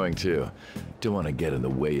should be going too. Don't want to get in the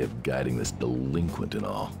way of guiding this delinquent and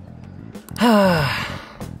all.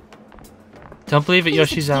 Don't believe it,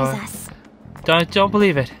 Yoshizawa. Don't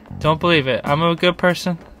believe it. Don't believe it. I'm a good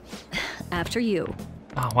person. After you.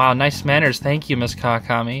 Oh, wow, nice manners. Thank you, Miss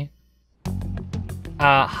Kawakami.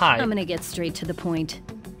 Hi. I'm gonna get straight to the point.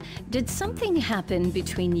 Did something happen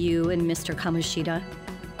between you and Mr. Kamoshida?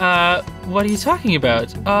 What are you talking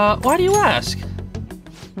about? Why do you ask?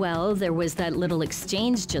 Well, there was that little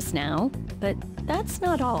exchange just now, but that's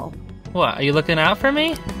not all. What, are you looking out for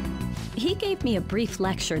me? He gave me a brief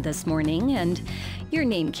lecture this morning, and your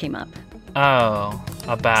name came up. Oh,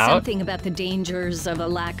 about? Something about the dangers of a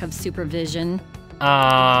lack of supervision.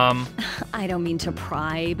 I don't mean to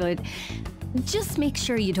pry, but just make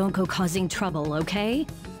sure you don't go causing trouble, okay?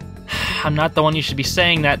 I'm not the one you should be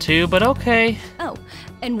saying that to, but okay. Oh,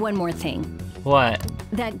 and one more thing. What?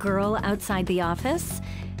 That girl outside the office?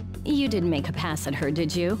 You didn't make a pass at her,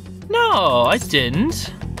 did you? No, I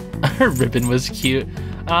didn't. Her ribbon was cute.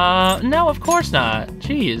 No, of course not.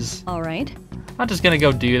 Jeez. All right. I'm just gonna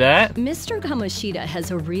go do that. Mr. Kamoshida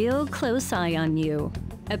has a real close eye on you.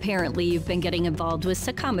 Apparently, you've been getting involved with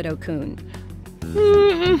Sakamoto-kun.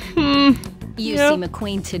 You seem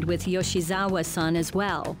acquainted with Yoshizawa-san as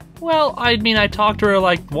well. Well, I mean, I talked to her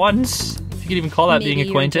like once. If you could even call that being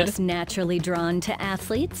acquainted. Maybe you're just naturally drawn to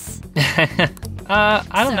athletes? I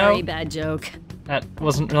don't know. Sorry, bad joke. That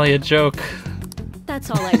wasn't really a joke. That's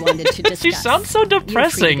all I wanted to discuss. She sounds so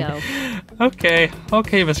depressing. You're free to go.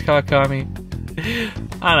 Okay, Miss Kawakami.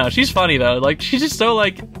 I don't know, she's funny though. Like, she's just so,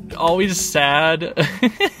 like, always sad.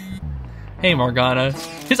 Hey, Morgana.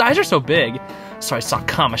 His eyes are so big. So I saw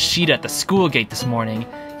Kamoshida at the school gate this morning.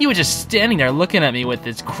 He was just standing there looking at me with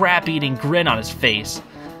this crap-eating grin on his face.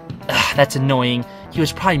 Ugh, that's annoying. He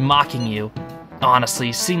was probably mocking you.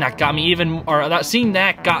 Honestly, seeing that got me even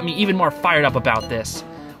more fired up about this.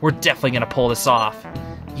 We're definitely gonna pull this off.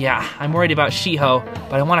 Yeah, I'm worried about Shiho,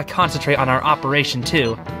 but I want to concentrate on our operation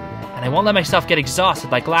too. And I won't let myself get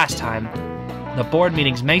exhausted like last time. The board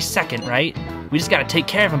meeting's May 2nd, right? We just gotta take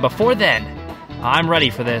care of him before then. I'm ready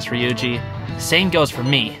for this, Ryuji. Same goes for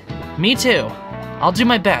me. Me too. I'll do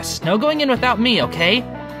my best. No going in without me, okay?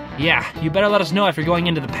 Yeah, you better let us know if you're going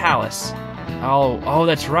into the palace. Oh,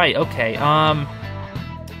 that's right, okay,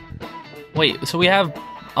 wait, so we have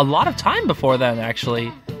a lot of time before then,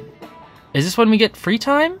 actually. Is this when we get free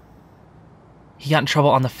time? He got in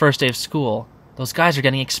trouble on the first day of school. Those guys are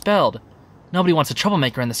getting expelled. Nobody wants a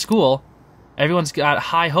troublemaker in the school. Everyone's got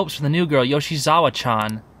high hopes for the new girl,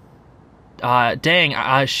 Yoshizawa-chan.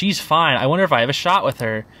 Dang, she's fine. I wonder if I have a shot with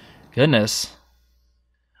her. Goodness.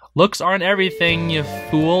 Looks aren't everything, you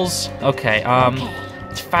fools. Okay,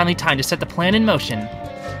 it's finally time to set the plan in motion.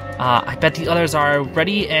 I bet the others are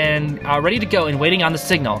ready to go and waiting on the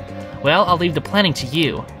signal. Well, I'll leave the planning to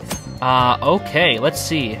you. Okay, let's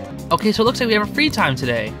see. Okay, so it looks like we have a free time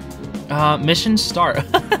today. Mission start.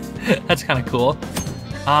 That's kind of cool.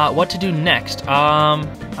 What to do next?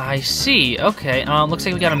 I see. Okay, looks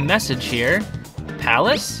like we got a message here.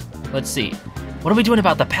 Palace? Let's see. What are we doing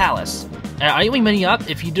about the palace? Are you meeting up?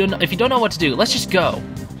 If you don't know what to do, let's just go.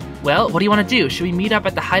 Well, what do you want to do? Should we meet up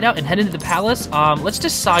at the hideout and head into the palace? Let's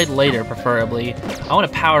decide later, preferably. I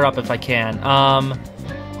want to power up if I can.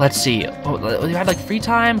 Let's see. Oh, you had like free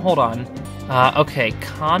time? Hold on. Okay,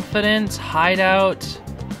 Confidant, hideout,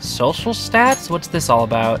 social stats? What's this all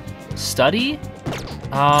about? Study?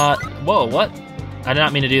 Whoa, what? I did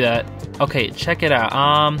not mean to do that. Okay, check it out.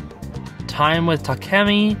 Time with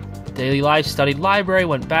Takemi, daily life, studied library,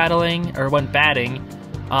 went batting.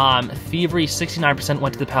 Thievery, 69%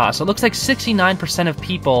 went to the palace. So it looks like 69% of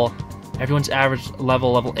people, everyone's average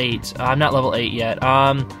level 8. I'm not level 8 yet.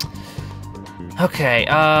 Okay,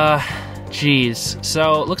 geez.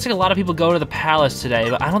 So it looks like a lot of people go to the palace today,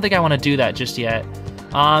 but I don't think I want to do that just yet.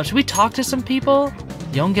 Should we talk to some people?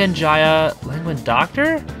 Yongen Jaya, Languid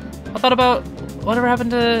Doctor? I thought about whatever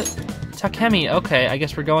happened to Takemi. Okay, I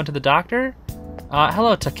guess we're going to the doctor?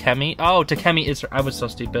 Hello, Takemi. Oh, Takemi is... I was so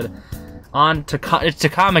stupid. It's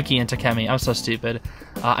Takamaki and Takemi. I'm so stupid.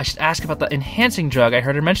 I should ask about the enhancing drug I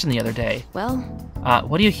heard her mention the other day. Well?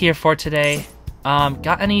 What are you here for today?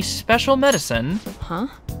 Got any special medicine? Huh?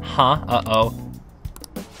 Huh? Uh-oh.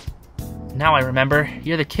 Now I remember.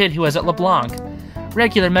 You're the kid who was at LeBlanc.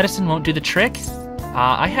 Regular medicine won't do the trick.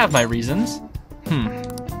 I have my reasons.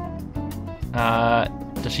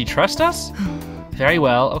 Does she trust us? Very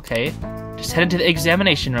well, okay. Just head into the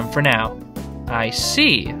examination room for now. I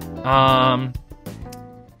see. Oh.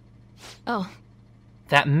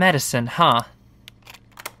 That medicine, huh?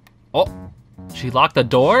 Oh, she locked the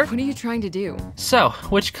door? What are you trying to do? So,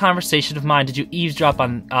 which conversation of mine did you eavesdrop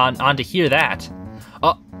on to hear that?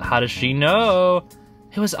 Oh, how does she know?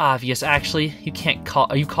 It was obvious, actually. You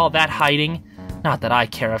call that hiding? Not that I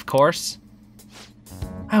care, of course.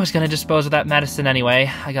 I was gonna dispose of that medicine anyway.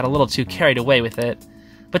 I got a little too carried away with it.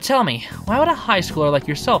 But tell me, why would a high schooler like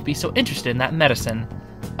yourself be so interested in that medicine?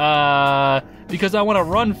 Because I want to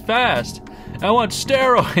run fast. I want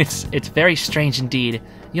steroids. It's very strange indeed.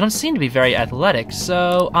 You don't seem to be very athletic,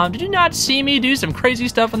 so, did you not see me do some crazy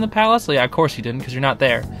stuff in the palace? Yeah, of course you didn't, because you're not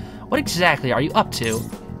there. What exactly are you up to?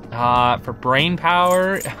 For brain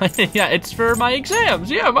power? Yeah, it's for my exams.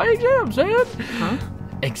 Yeah, my exams, man. Huh?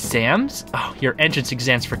 Exams? Oh, your entrance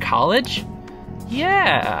exams for college?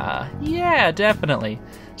 Yeah, definitely.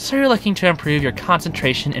 So you're looking to improve your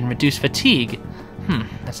concentration and reduce fatigue.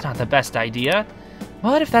 That's not the best idea.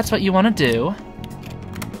 But if that's what you want to do...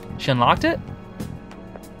 She unlocked it?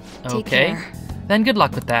 Take Okay. care. Then good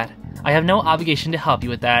luck with that. I have no obligation to help you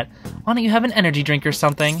with that. Why don't you have an energy drink or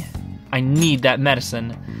something? I need that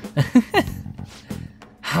medicine.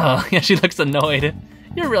 Oh, yeah, she looks annoyed.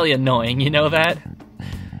 You're really annoying, you know that?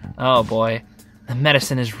 Oh boy. The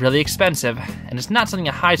medicine is really expensive, and it's not something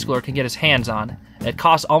a high schooler can get his hands on. It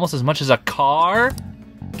costs almost as much as a car?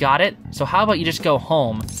 Got it? So how about you just go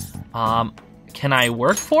home? Can I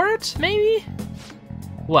work for it, maybe?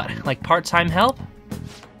 What, like part-time help?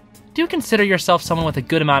 Do you consider yourself someone with a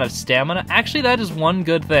good amount of stamina? Actually, that is one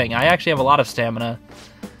good thing. I actually have a lot of stamina.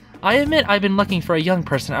 I admit I've been looking for a young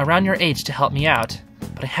person around your age to help me out,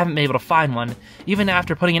 but I haven't been able to find one, even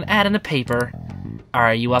after putting an ad in the paper.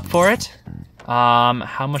 Are you up for it?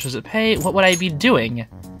 How much does it pay? What would I be doing?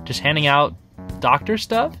 Just handing out doctor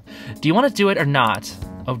stuff? Do you want to do it or not?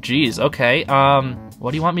 Oh, geez, okay.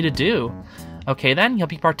 What do you want me to do? Okay, then, you'll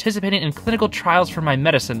be participating in clinical trials for my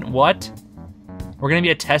medicine. What? We're gonna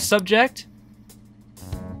be a test subject?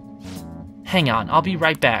 Hang on, I'll be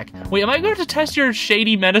right back. Wait, am I going to test your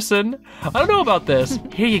shady medicine? I don't know about this.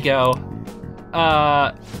 Here you go.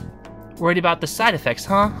 Worried about the side effects,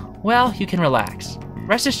 huh? Well, you can relax.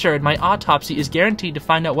 Rest assured, my autopsy is guaranteed to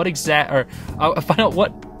find out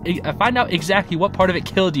find out exactly what part of it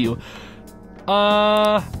killed you.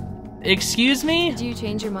 Excuse me? Did you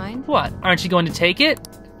change your mind? What? Aren't you going to take it?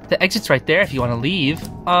 The exit's right there if you want to leave.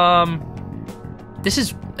 This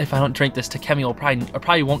is... If I don't drink this, Takemi will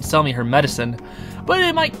probably won't sell me her medicine. But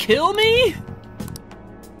it might kill me?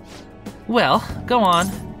 Well, go on.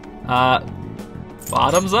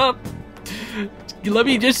 Bottoms up. Let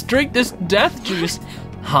me just drink this death juice.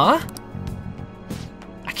 Huh?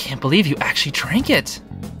 I can't believe you actually drank it.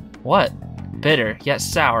 What? Bitter, yet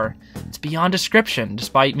sour. It's beyond description,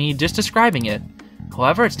 despite me just describing it.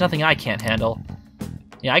 However, it's nothing I can't handle.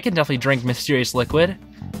 Yeah, I can definitely drink mysterious liquid.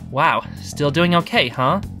 Wow, still doing okay,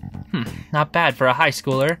 huh? Not bad for a high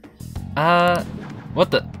schooler.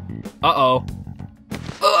 What the? Uh-oh.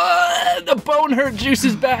 The bone hurt juice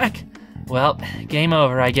is back! Well, game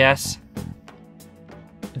over, I guess.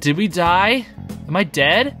 Did we die? Am I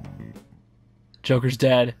dead? Joker's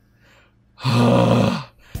dead.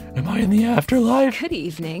 Am I in the afterlife? Good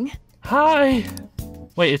evening. Hi!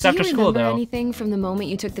 Wait, it's after school, though. Do you remember anything from the moment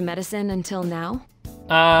you took the medicine until now?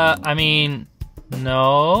 I mean,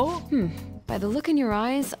 no. By the look in your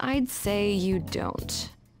eyes, I'd say you don't.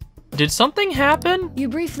 Did something happen? You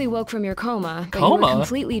briefly woke from your coma, but you were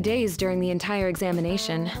completely dazed during the entire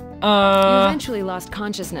examination. You eventually lost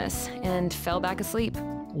consciousness and fell back asleep.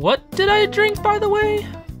 What did I drink, by the way?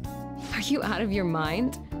 Are you out of your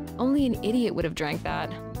mind? Only an idiot would have drank that.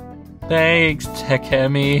 Thanks,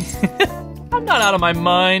 Takemi. I'm not out of my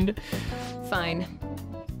mind. Fine.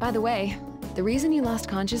 By the way, the reason you lost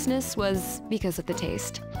consciousness was because of the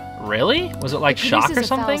taste. Really? Was it like shock or something? It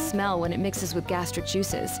produces a foul smell when it mixes with gastric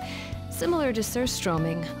juices, similar to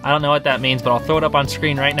surströmming. I don't know what that means, but I'll throw it up on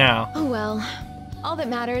screen right now. Oh well. All that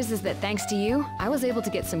matters is that thanks to you, I was able to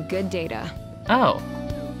get some good data. Oh.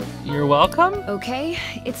 You're welcome? Okay,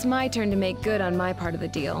 it's my turn to make good on my part of the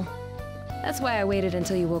deal. That's why I waited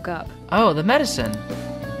until you woke up. Oh, the medicine.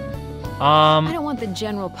 I don't want the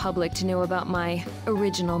general public to know about my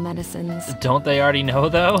original medicines. Don't they already know,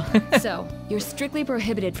 though? So, you're strictly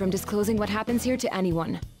prohibited from disclosing what happens here to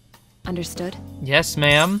anyone. Understood? Yes,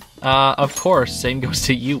 ma'am. Of course. Same goes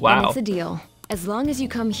to you. Wow. And it's a deal. As long as you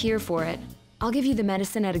come here for it, I'll give you the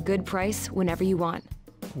medicine at a good price whenever you want.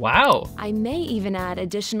 Wow. I may even add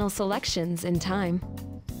additional selections in time.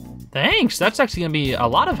 Thanks, that's actually gonna be a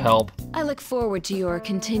lot of help. I look forward to your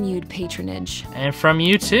continued patronage. And from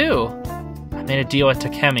you too. I made a deal with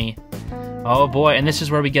Takemi. Oh boy, and this is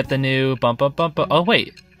where we get the new bump. Oh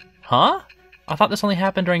wait, huh? I thought this only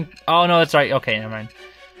happened during, oh no, that's right, okay, never mind.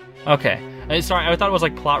 Okay, sorry, I thought it was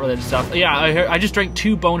like plot related stuff. Yeah, I just drank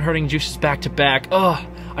 2 bone-hurting juices back to back. Ugh,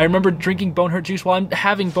 I remember drinking bone-hurt juice while I'm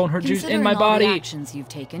having bone-hurt juice in my body. Considering all the actions you've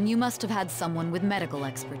taken, you must have had someone with medical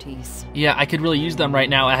expertise. Yeah, I could really use them right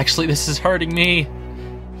now, actually. This is hurting me.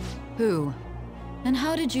 Who? And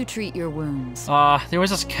how did you treat your wounds? There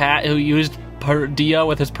was this cat who used Dio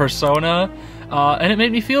with his persona, and it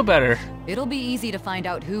made me feel better. It'll be easy to find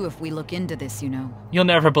out who if we look into this, you know. You'll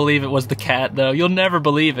never believe it was the cat, though. You'll never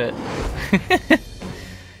believe it.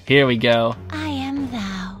 Here we go. I am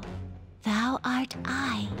thou. Thou art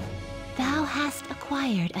I. Thou hast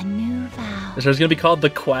acquired a new vow. This is going to be called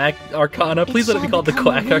the Quack Arcana. Please let it be called the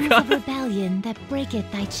Quack Arcana. Of rebellion that breaketh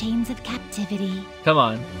thy chains of captivity. Come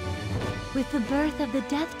on. With the birth of the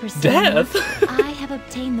death persona, Death? I have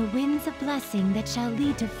obtained the winds of blessing that shall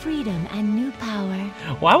lead to freedom and new power.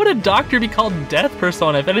 Why would a doctor be called Death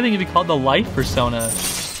Persona? If anything, it'd be called the Life Persona.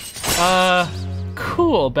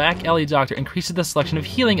 Cool. Back Ellie Doctor increases the selection of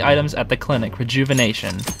healing items at the clinic.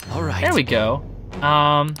 Rejuvenation. All right. There we go.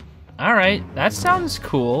 Alright. That sounds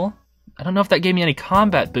cool. I don't know if that gave me any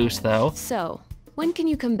combat boost, though. So, when can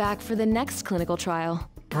you come back for the next clinical trial?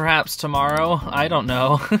 Perhaps tomorrow. I don't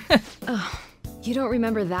know. Ugh, you don't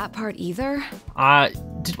remember that part either?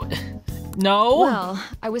 No? Well,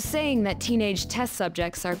 I was saying that teenage test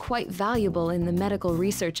subjects are quite valuable in the medical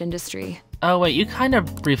research industry. Oh wait, you kind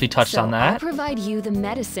of briefly touched on that. I'll provide you the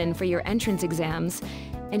medicine for your entrance exams,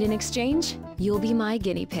 and in exchange, you'll be my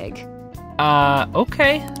guinea pig.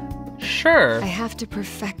 Okay. Sure. I have to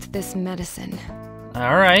perfect this medicine.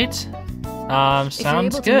 Alright. Sounds if you're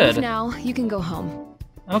able to good. move now, you can go home.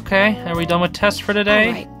 Okay, are we done with tests for today?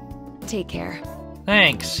 All right. Take care.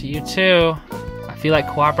 Thanks, you too. I feel like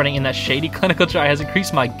cooperating in that shady clinical trial has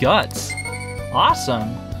increased my guts. Awesome.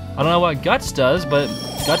 I don't know what guts does, but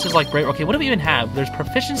guts is like brave. Okay, what do we even have? There's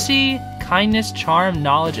proficiency, kindness, charm,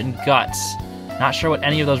 knowledge, and guts. Not sure what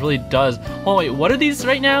any of those really does. Oh wait, what are these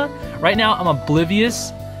right now? Right now, I'm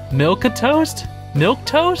oblivious, milk toast,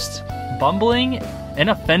 bumbling,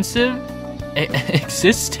 inoffensive,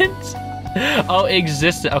 existent. Oh,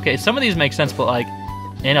 existent. Okay, some of these make sense, but like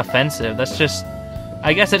inoffensive. That's just,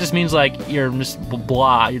 I guess that just means like you're just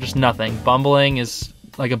blah. You're just nothing. Bumbling is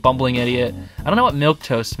like a bumbling idiot. I don't know what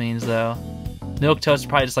milquetoast means though. Milquetoast is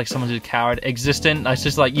probably just like someone who's a coward. Existent, that's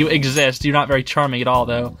just like you exist. You're not very charming at all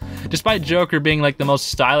though. Despite Joker being like the most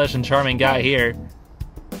stylish and charming guy here.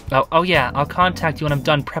 Oh yeah, I'll contact you when I'm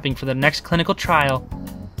done prepping for the next clinical trial.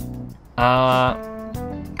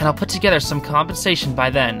 And I'll put together some compensation by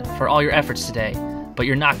then for all your efforts today, but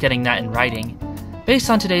you're not getting that in writing. Based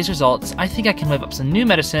on today's results, I think I can whip up some new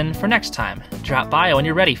medicine for next time. Drop by when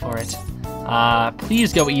you're ready for it.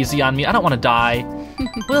 Please go easy on me, I don't want to die.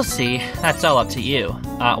 We'll see, that's all up to you.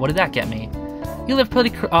 What did that get me? You live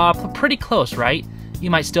pretty close, right? You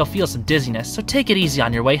might still feel some dizziness, so take it easy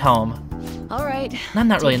on your way home. All right. I'm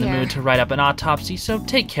not really in the mood to write up an autopsy, so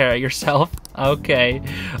take care of yourself. Okay.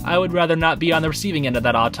 I would rather not be on the receiving end of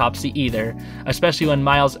that autopsy either, especially when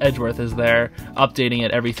Miles Edgeworth is there, updating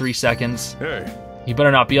it every 3 seconds. Hey. You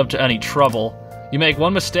better not be up to any trouble. You make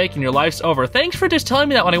one mistake and your life's over. Thanks for just telling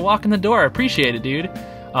me that when I walk in the door. I appreciate it, dude.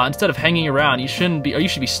 Instead of hanging around, you should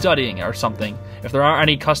be studying or something. If there aren't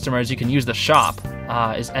any customers, you can use the shop.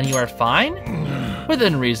 Is anywhere fine?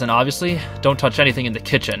 Within reason, obviously. Don't touch anything in the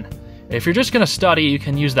kitchen. If you're just gonna study, you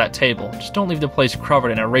can use that table. Just don't leave the place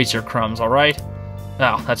covered in eraser crumbs, alright?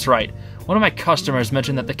 Oh, that's right. One of my customers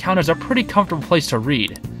mentioned that the counters are a pretty comfortable place to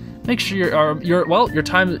read. Make sure your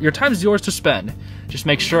time's yours to spend. Just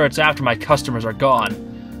make sure it's after my customers are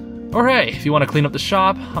gone. Or hey, if you want to clean up the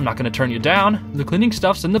shop, I'm not gonna turn you down. The cleaning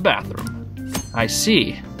stuff's in the bathroom. I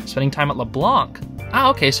see. Spending time at LeBlanc.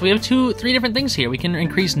 Okay, so we have 3 different things here. We can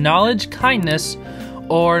increase knowledge, kindness,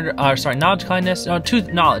 knowledge, kindness,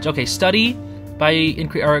 knowledge. Okay, study to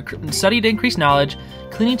increase knowledge,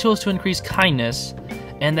 cleaning tools to increase kindness,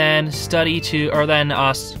 and then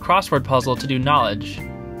crossword puzzle to do knowledge.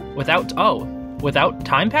 Without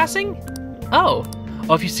time passing? Oh,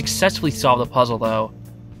 if you successfully solve the puzzle though.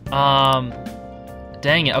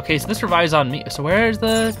 Dang it. Okay, so this relies on me. So where is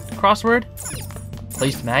the crossword?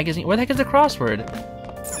 Placed magazine. Where the heck is the crossword?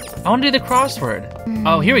 I want to do the crossword.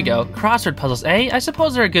 Oh, here we go. Crossword puzzles, eh? I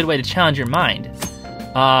suppose they're a good way to challenge your mind.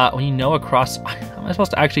 When you know a am I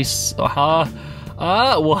supposed to actually,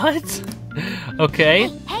 what? Okay.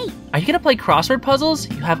 Hey, Are you gonna play crossword puzzles?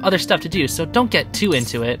 You have other stuff to do, so don't get too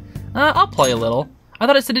into it. I'll play a little. I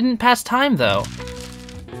thought it said it didn't pass time, though.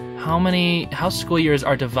 How school years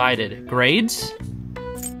are divided? Grades?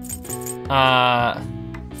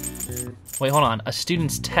 Wait, hold on. A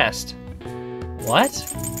student's test. What?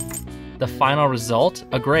 The final result?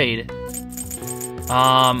 A grade.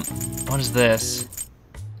 What is this?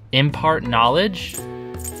 Impart knowledge?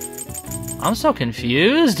 I'm so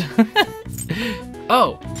confused.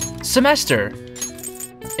 Oh, semester.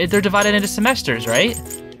 They're divided into semesters, right?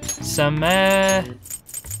 Semesters.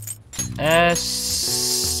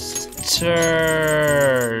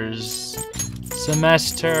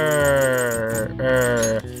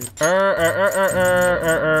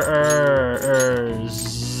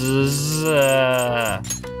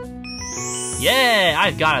 Yeah,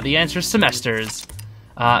 I've got it. The answer is semesters.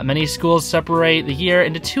 Many schools separate the year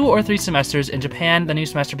into 2 or 3 semesters. In Japan, the new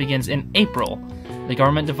semester begins in April. The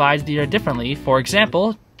government divides the year differently. For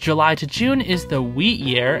example, July to June is the wheat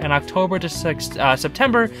year, and October to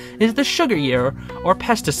September is the sugar year or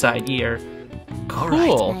pesticide year.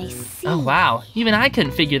 Cool. Nice. Oh wow, even I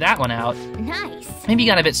couldn't figure that one out. Nice. Maybe you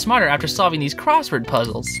got a bit smarter after solving these crossword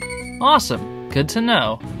puzzles. Awesome, good to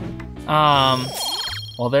know.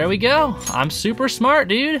 Well there we go. I'm super smart,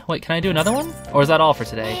 dude. Wait, can I do another one? Or is that all for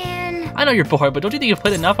today? Man. I know you're bored, but don't you think you've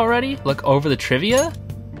played enough already? Look over the trivia?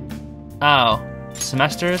 Oh,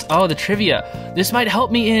 semesters? Oh, the trivia. This might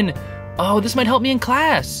help me in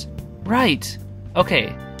class. Right.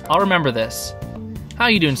 Okay, I'll remember this. How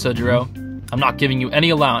you doing, Sojiro? I'm not giving you any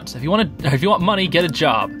allowance. If you want money, get a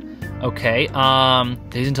job. Okay,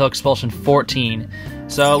 days until expulsion 14.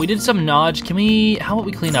 So we did some knowledge. How about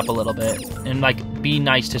we clean up a little bit and like be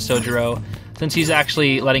nice to Sojiro since he's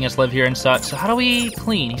actually letting us live here and such. So how do we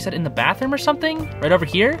clean? He said in the bathroom or something? Right over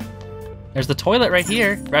here? There's the toilet right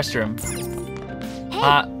here. Restroom.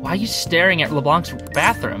 Why are you staring at LeBlanc's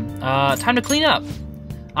bathroom? Time to clean up.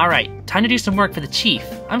 All right, time to do some work for the chief.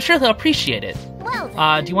 I'm sure he'll appreciate it.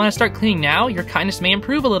 Well, do you want to start cleaning now? Your kindness may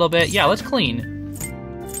improve a little bit. Yeah, let's clean.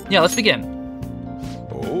 Yeah, let's begin.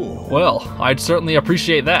 Oh. Well, I'd certainly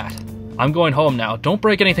appreciate that. I'm going home now. Don't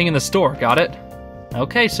break anything in the store, got it?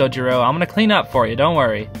 Okay, Sojiro, I'm gonna clean up for you, don't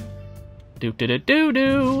worry.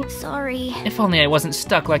 Do-do-do-do-do. sorry. If only I wasn't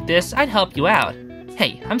stuck like this, I'd help you out.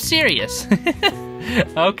 Hey, I'm serious.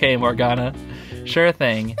 Okay, Morgana. Sure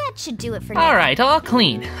thing. That should do it for now. Alright, I'll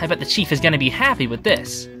clean. I bet the chief is gonna be happy with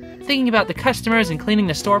this. Thinking about the customers and cleaning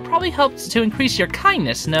the store probably helps to increase your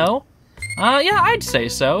kindness, no? Yeah, I'd say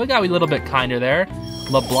so. It got me a little bit kinder there.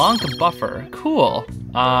 LeBlanc buffer. Cool.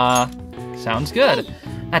 Sounds good. Hey.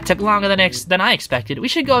 That took longer than I expected. We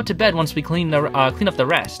should go to bed once we clean up the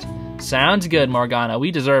rest. Sounds good, Morgana. We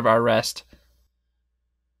deserve our rest.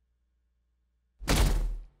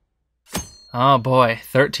 Oh boy,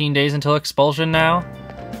 13 days until expulsion now?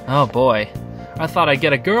 Oh boy. I thought I'd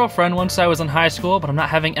get a girlfriend once I was in high school, but I'm not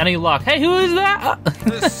having any luck. Hey, who is that?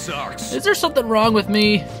 This sucks. Is there something wrong with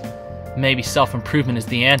me? Maybe self-improvement is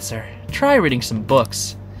the answer. Try reading some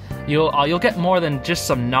books. You'll get more than just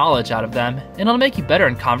some knowledge out of them, and it'll make you better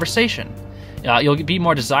in conversation. You'll be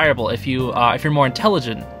more desirable if you're more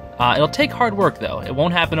intelligent. It'll take hard work though. It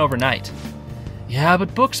won't happen overnight. Yeah,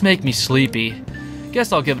 but books make me sleepy.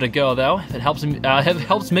 Guess I'll give it a go though. If it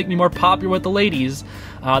helps make me more popular with the ladies.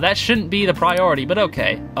 That shouldn't be the priority, but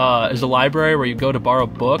okay. Is a library where you go to borrow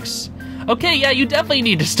books? Okay, yeah, you definitely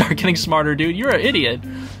need to start getting smarter, dude. You're an idiot.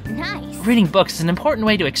 Nice. Reading books is an important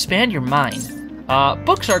way to expand your mind.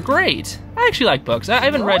 Books are great. I actually like books. I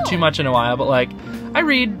haven't read too much in a while, but like, I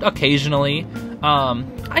read occasionally.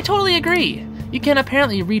 I totally agree. You can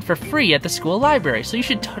apparently read for free at the school library, so you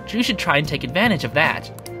should try and take advantage of that.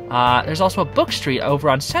 There's also a book street over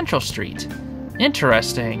on Central Street.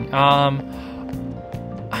 Interesting.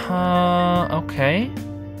 Okay.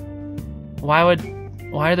 Why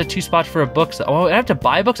are there 2 spots for a book? Oh, I have to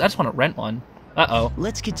buy books? I just want to rent one. Uh-oh.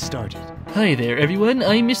 Let's get started. Hi there, everyone.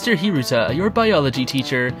 I'm Mr. Hiruta, your biology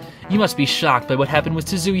teacher. You must be shocked by what happened with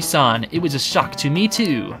Suzui-san. It was a shock to me,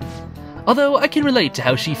 too. Although I can relate to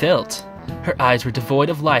how she felt. Her eyes were devoid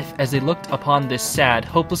of life as they looked upon this sad,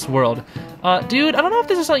 hopeless world. Dude, I don't know if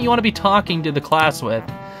this is something you want to be talking to the class with.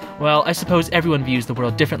 Well, I suppose everyone views the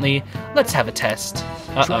world differently. Let's have a test.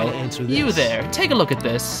 Uh-oh. Try to answer this. You there, take a look at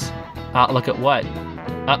this. Look at what?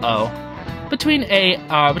 Uh-oh. Between A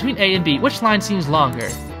and B, which line seems longer?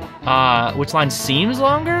 Which line seems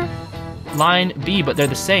longer? Line B, but they're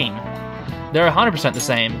the same. They're 100% the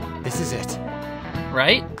same. This is it.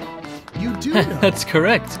 Right? You do know. That's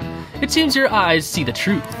correct. It seems your eyes see the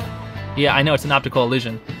truth. Yeah, I know, it's an optical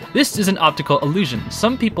illusion. This is an optical illusion.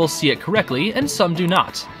 Some people see it correctly, and some do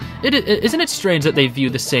not. Isn't it strange that they view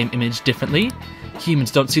the same image differently?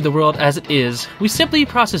 Humans don't see the world as it is. We simply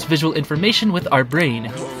process visual information with our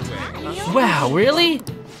brain. Wow, really?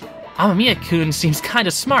 Amamiya-kun seems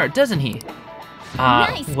kinda smart, doesn't he?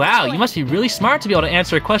 Nice, wow, you must be really smart to be able to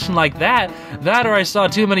answer a question like that. That or I saw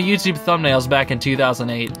too many YouTube thumbnails back in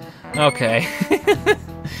 2008. Okay.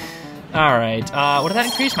 Alright, would that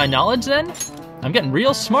increase my knowledge then? I'm getting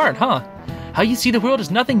real smart, huh? How you see the world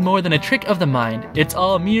is nothing more than a trick of the mind. It's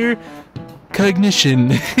all mere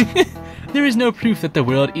cognition. There is no proof that the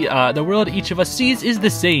world each of us sees is the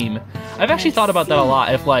same. I've actually thought about that a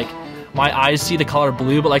lot. If like my eyes see the color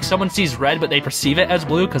blue, but like someone sees red, but they perceive it as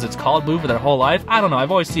blue because it's called blue for their whole life. I don't know.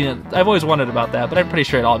 I've always seen it. I've always wondered about that, but I'm pretty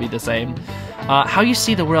sure it'd all be the same. How you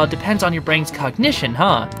see the world depends on your brain's cognition,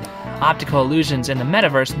 huh? Optical illusions in the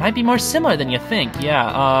metaverse might be more similar than you think.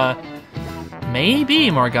 Yeah. Maybe,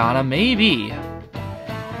 Morgana. Maybe.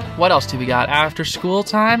 What else do we got? After school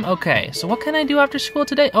time? Okay, so what can I do after school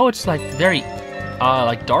today? Oh, it's like very,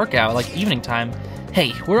 like dark out, like evening time.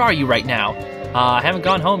 Hey, where are you right now? I haven't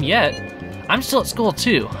gone home yet. I'm still at school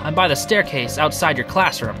too. I'm by the staircase outside your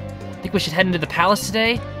classroom. Think we should head into the palace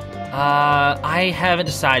today? I haven't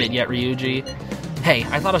decided yet, Ryuji. Hey,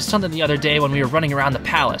 I thought of something the other day when we were running around the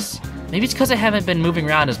palace. Maybe it's because I haven't been moving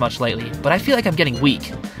around as much lately, but I feel like I'm getting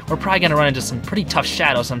weak. We're probably gonna run into some pretty tough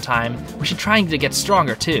shadows sometime. We should try to get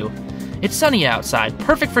stronger too. It's sunny outside,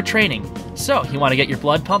 perfect for training. So, you wanna get your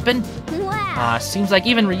blood pumping? Wow. Seems like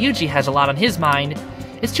even Ryuji has a lot on his mind.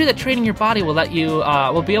 It's true that training your body will let you,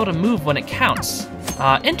 will be able to move when it counts.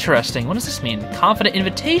 Interesting, what does this mean? Confident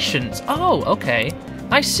invitations, oh, okay.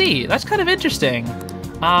 I see, that's kind of interesting.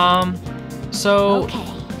 So,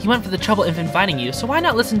 okay. He went for the trouble of inviting you, so why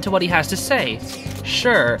not listen to what he has to say?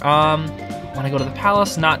 Sure, wanna go to the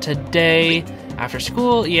palace? Not today. After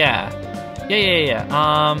school? Yeah.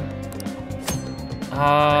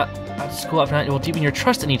 After school, after night, it will deepen your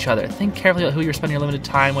trust in each other. Think carefully about who you're spending your limited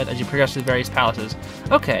time with as you progress through the various palaces.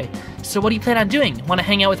 Okay, so what do you plan on doing? Wanna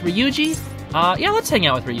hang out with Ryuji? Yeah, let's hang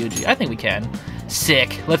out with Ryuji. I think we can.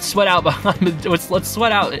 Sick. Let's sweat out behind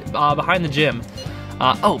behind the gym.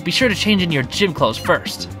 Oh, be sure to change in your gym clothes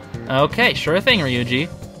first. Okay, sure thing, Ryuji.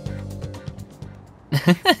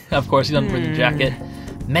 Of course, he doesn't bring the jacket.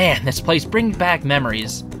 Man, this place brings back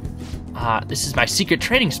memories. This is my secret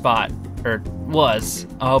training spot. Or was.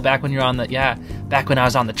 Oh, back when you were on the, yeah, back when I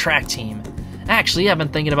was on the track team. Actually, I've been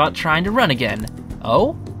thinking about trying to run again.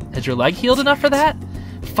 Oh? Has your leg healed enough for that?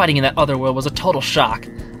 Fighting in that other world was a total shock.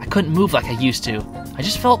 I couldn't move like I used to. I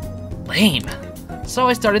just felt lame. So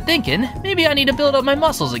I started thinking, maybe I need to build up my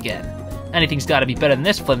muscles again. Anything's gotta be better than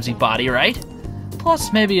this flimsy body, right?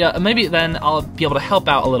 Plus, maybe then I'll be able to help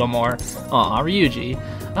out a little more. Aw, Ryuji.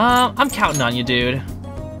 I'm counting on you, dude.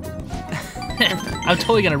 I'm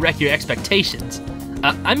totally gonna wreck your expectations.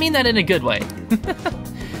 I mean that in a good way.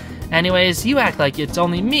 Anyways, you act like it's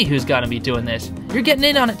only me who's gotta be doing this. You're getting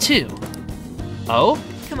in on it too. Oh?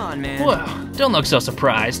 Come on, man. Whoa, don't look so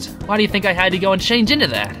surprised. Why do you think I had to go and change into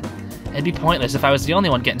that? It'd be pointless if I was the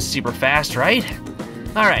only one getting super fast, right?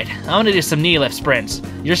 Alright, I'm gonna do some knee lift sprints.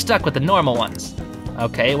 You're stuck with the normal ones.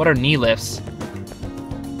 Okay, what are knee lifts?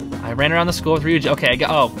 I ran around the school with Ryuji.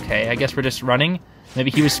 Okay, I guess we're just running. Maybe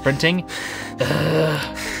he was sprinting.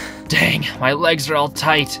 Dang, my legs are all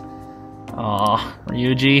tight. Aw,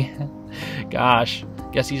 Ryuji. Gosh,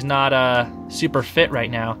 guess he's not super fit right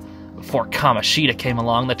now. Before Kamoshida came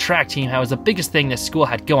along, the track team was the biggest thing this school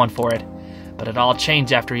had going for it. But it all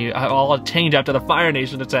changed after the Fire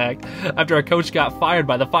Nation attack. After our coach got fired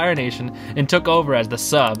by the Fire Nation and took over as the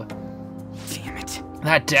sub. Damn it.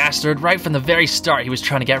 That dastard, right from the very start, he was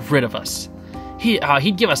trying to get rid of us.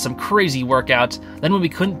 He'd give us some crazy workouts, then when we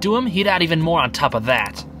couldn't do them, he'd add even more on top of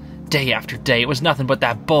that. Day after day, it was nothing but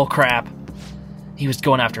that bull crap. He was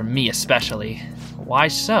going after me especially. Why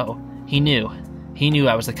so? He knew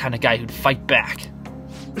I was the kind of guy who'd fight back.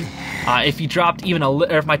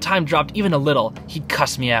 If my time dropped even a little, he'd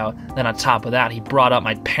cuss me out. Then on top of that, he brought up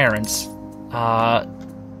my parents. What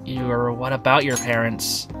about your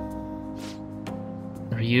parents?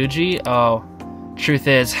 Ryuji? Oh. Truth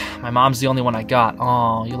is, my mom's the only one I got.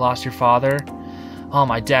 Oh, you lost your father? All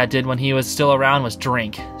my dad did when he was still around was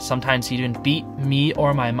drink. Sometimes he'd even beat me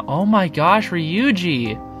or my mom. Oh my gosh,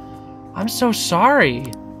 Ryuji. I'm so sorry.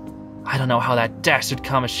 I don't know how that dastard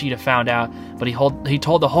Kamoshida found out, but he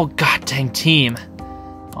told the whole goddamn team.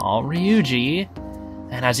 Oh, Ryuji.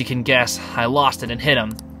 And as you can guess, I lost it and hit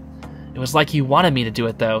him. It was like he wanted me to do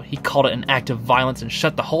it though. He called it an act of violence and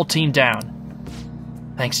shut the whole team down.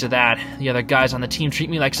 Thanks to that, the other guys on the team treat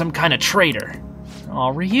me like some kind of traitor.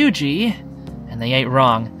 Aw, Ryuji. And they ain't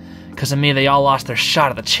wrong. Because of me, they all lost their shot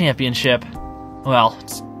at the championship. Well,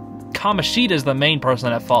 Kamoshida's the main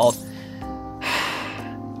person at fault.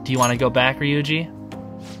 Do you want to go back, Ryuji?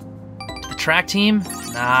 To the track team?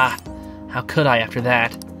 Nah, how could I after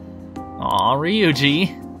that? Aw,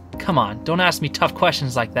 Ryuji. Come on, don't ask me tough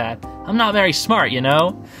questions like that. I'm not very smart, you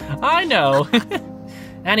know? I know.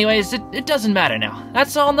 Anyways, it doesn't matter now.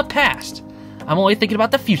 That's all in the past. I'm only thinking about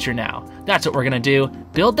the future now. That's what we're gonna do.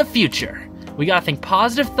 Build the future. We gotta think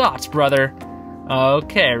positive thoughts, brother.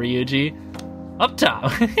 Okay, Ryuji. Up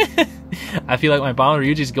top. I feel like my bond with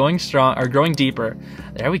Ryuji's going strong, or growing deeper.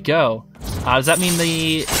 There we go. Does that mean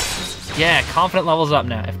the... Yeah, confident level's up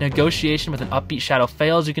now. If negotiation with an upbeat shadow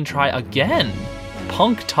fails, you can try again.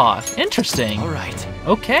 Punk talk. Interesting. All right.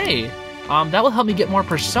 Okay. That will help me get more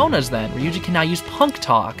personas then. Ryuji can now use punk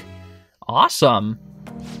talk. Awesome.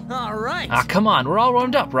 All right. Come on, we're all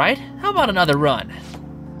warmed up, right? How about another run?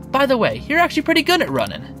 By the way, you're actually pretty good at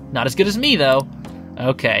running. Not as good as me, though.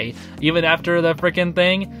 Okay, even after the frickin'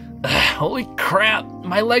 thing? Holy crap,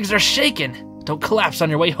 my legs are shaking. Don't collapse on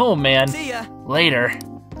your way home, man. See ya. Later.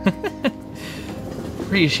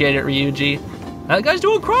 Appreciate it, Ryuji. That guy's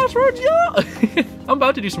doing crosswords, yeah! I'm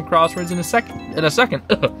about to do some crosswords in a second.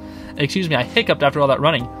 Excuse me, I hiccuped after all that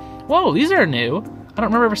running. Whoa, these are new. I don't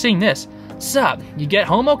remember ever seeing this. Sup, you get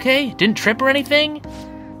home okay? Didn't trip or anything?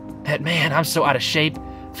 Man, I'm so out of shape.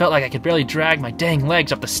 Felt like I could barely drag my dang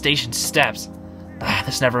legs up the station steps.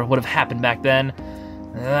 This never would have happened back then.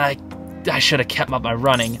 I should have kept up my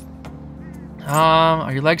running.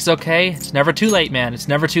 Are your legs okay? It's never too late, man. It's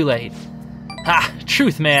never too late.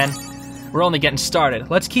 Truth, man. We're only getting started.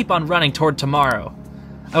 Let's keep on running toward tomorrow.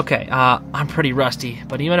 Okay, I'm pretty rusty,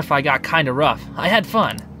 but even if I got kinda rough, I had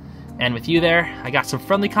fun. And with you there, I got some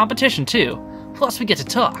friendly competition too. Plus we get to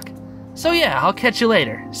talk. So yeah, I'll catch you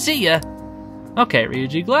later. See ya. Okay,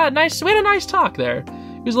 Ryuji, we had a nice talk there.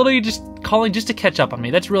 He was literally just calling just to catch up on me.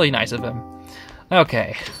 That's really nice of him.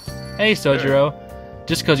 Okay. Hey, Sojiro.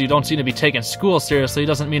 Just because you don't seem to be taking school seriously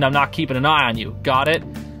doesn't mean I'm not keeping an eye on you. Got it?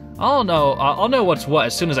 I'll know what's what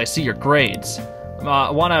as soon as I see your grades.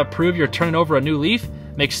 Want to prove you're turning over a new leaf?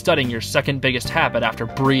 Make studying your second biggest habit after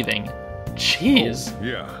breathing. Jeez. Oh,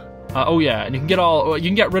 yeah. Oh yeah, and you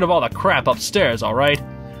can get rid of all the crap upstairs, all right?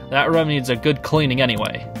 That room needs a good cleaning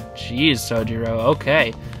anyway. Jeez, Sojiro.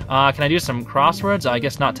 Okay. Can I do some crosswords? I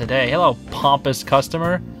guess not today. Hello, pompous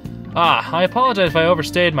customer. I apologize if I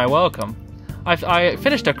overstayed my welcome. I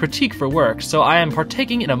finished a critique for work, so I am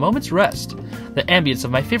partaking in a moment's rest. The ambience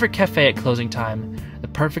of my favorite cafe at closing time. The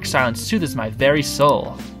perfect silence soothes my very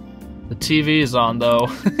soul. The TV is on, though.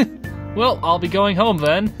 Well, I'll be going home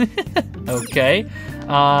then. Okay.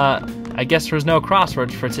 I guess there's no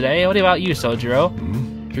crosswords for today. What about you,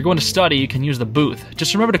 Sojiro? If you're going to study, you can use the booth.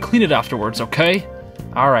 Just remember to clean it afterwards, okay?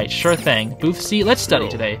 Alright, sure thing. Booth C, let's study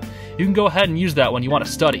today. You can go ahead and use that when you want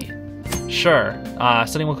to study. Sure.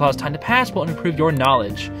 Studying will cause time to pass, but will improve your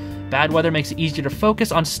knowledge. Bad weather makes it easier to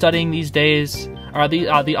focus on studying these days.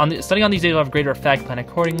 Studying on these days will have greater effect. Plan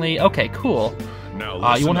accordingly. Okay, cool.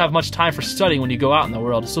 Now you won't have much time for studying when you go out in the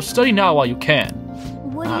world, so study now while you can.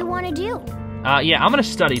 What do you want to do? Yeah, I'm gonna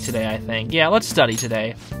study today, I think. Yeah, let's study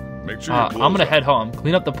today. Make sure I'm gonna head home.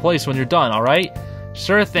 Clean up the place when you're done, alright?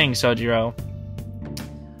 Sure thing, Sojiro.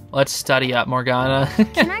 Let's study up, Morgana.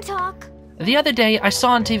 Can I talk? The other day, I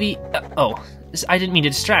saw on TV... I didn't mean to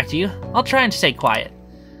distract you. I'll try and stay quiet.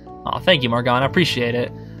 Oh, thank you, Morgana. Appreciate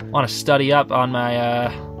it. Want to study up on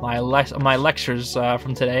my lectures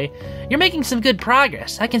from today. You're making some good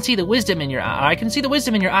progress. I can see the wisdom in your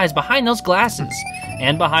eyes behind those glasses,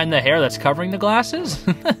 and behind the hair that's covering the glasses.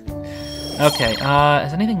 Okay.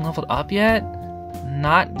 Is anything leveled up yet?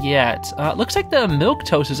 Not yet. Looks like the milk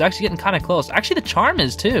toast is actually getting kind of close. Actually, the charm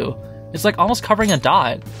is too. It's like almost covering a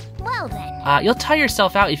dot. Well then. You'll tire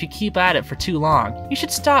yourself out if you keep at it for too long. You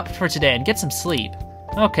should stop for today and get some sleep.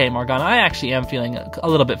 Okay, Morgana, I actually am feeling a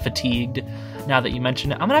little bit fatigued now that you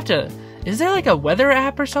mention it. I'm gonna have to... Is there like a weather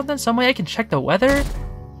app or something? Some way I can check the weather?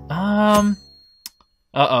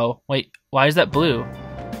 Uh-oh. Wait, why is that blue? You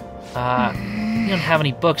don't have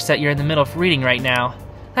any books that you're in the middle of reading right now.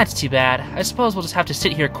 That's too bad. I suppose we'll just have to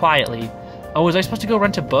sit here quietly. Oh, was I supposed to go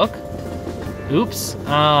rent a book? Oops.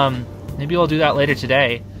 Maybe we'll do that later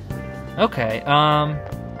today. Okay,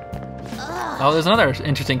 Oh, there's another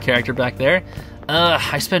interesting character back there.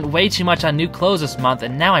 I spent way too much on new clothes this month,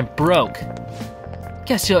 and now I'm broke.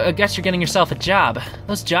 Guess you're getting yourself a job.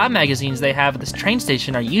 Those job magazines they have at this train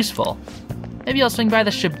station are useful. Maybe I'll swing by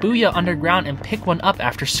the Shibuya Underground and pick one up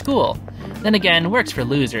after school. Then again, work's for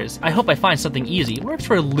losers. I hope I find something easy. Work's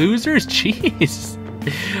for losers? Jeez.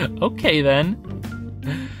 Okay, then.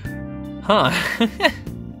 Huh.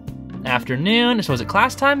 Afternoon. So is it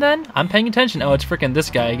class time then? I'm paying attention. Oh, it's freaking this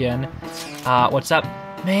guy again. What's up?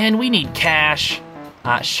 Man, we need cash.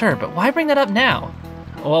 Sure, but why bring that up now?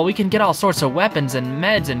 Well, we can get all sorts of weapons and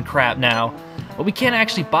meds and crap now, but we can't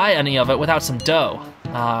actually buy any of it without some dough.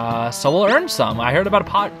 So we'll earn some. I heard about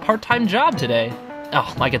a part-time job today.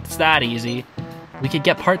 Oh, like it's that easy. We could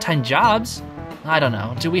get part-time jobs? I don't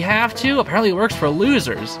know. Do we have to? Apparently it works for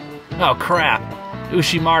losers. Oh crap.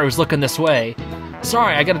 Ushimaru's looking this way.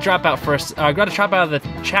 Sorry, I gotta drop out of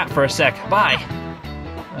the chat for a sec. Bye.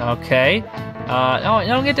 Okay. Oh, I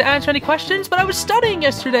don't get to answer any questions, but I was studying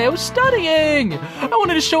yesterday. I was studying. I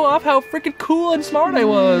wanted to show off how freaking cool and smart I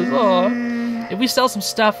was. Oh. If we sell some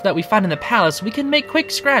stuff that we find in the palace, we can make quick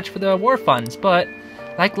scratch for the war funds. But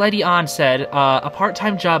like Lady An said, a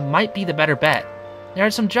part-time job might be the better bet. There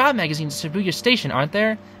are some job magazines at Shibuya Station, aren't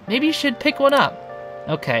there? Maybe you should pick one up.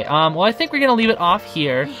 Okay, well, I think we're gonna leave it off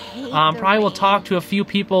here. Probably we'll talk to a few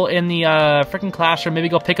people in the freaking classroom, maybe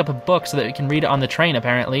go pick up a book so that we can read it on the train,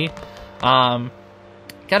 apparently.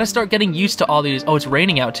 Gotta start getting used to all these. Oh, it's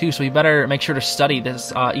raining out too, so we better make sure to study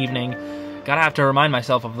this evening. Gotta have to remind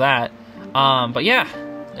myself of that. But yeah,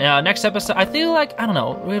 next episode, I feel like, I don't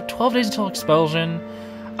know, we have 12 days until expulsion.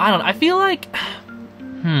 I don't know, I feel like,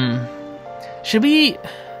 should we,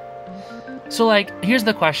 so like, here's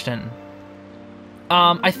the question.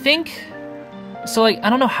 I think, so like, I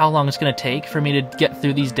don't know how long it's gonna take for me to get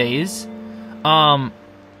through these days. And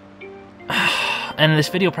this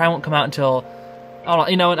video probably won't come out until, oh,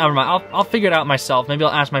 you know what, never mind, I'll figure it out myself. Maybe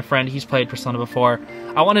I'll ask my friend, he's played Persona before.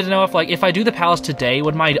 I wanted to know if, like, if I do the palace today,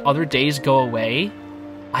 would my other days go away?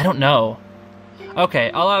 I don't know.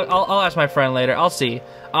 Okay, I'll ask my friend later, I'll see.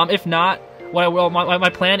 If not, what I will, my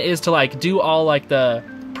plan is to, like, do all, like, the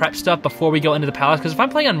prep stuff before we go into the palace, because if I'm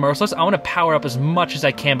playing on Merciless, I want to power up as much as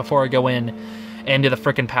I can before I go into the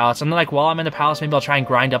freaking palace. And then, like, while I'm in the palace, maybe I'll try and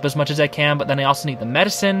grind up as much as I can, but then I also need the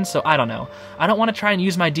medicine, so I don't know. I don't want to try and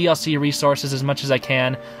use my DLC resources as much as I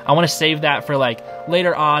can. I want to save that for, like,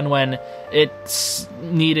 later on when it's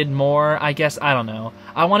needed more, I guess. I don't know.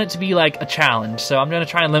 I want it to be, like, a challenge, so I'm going to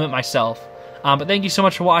try and limit myself. But thank you so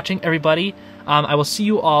much for watching, everybody. I will see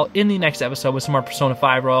you all in the next episode with some more Persona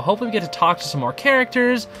 5 Royal. Hopefully we get to talk to some more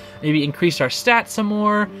characters, maybe increase our stats some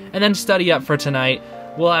more, and then study up for tonight.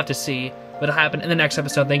 We'll have to see what'll happen in the next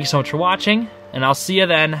episode. Thank you so much for watching, and I'll see you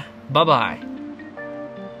then. Bye-bye.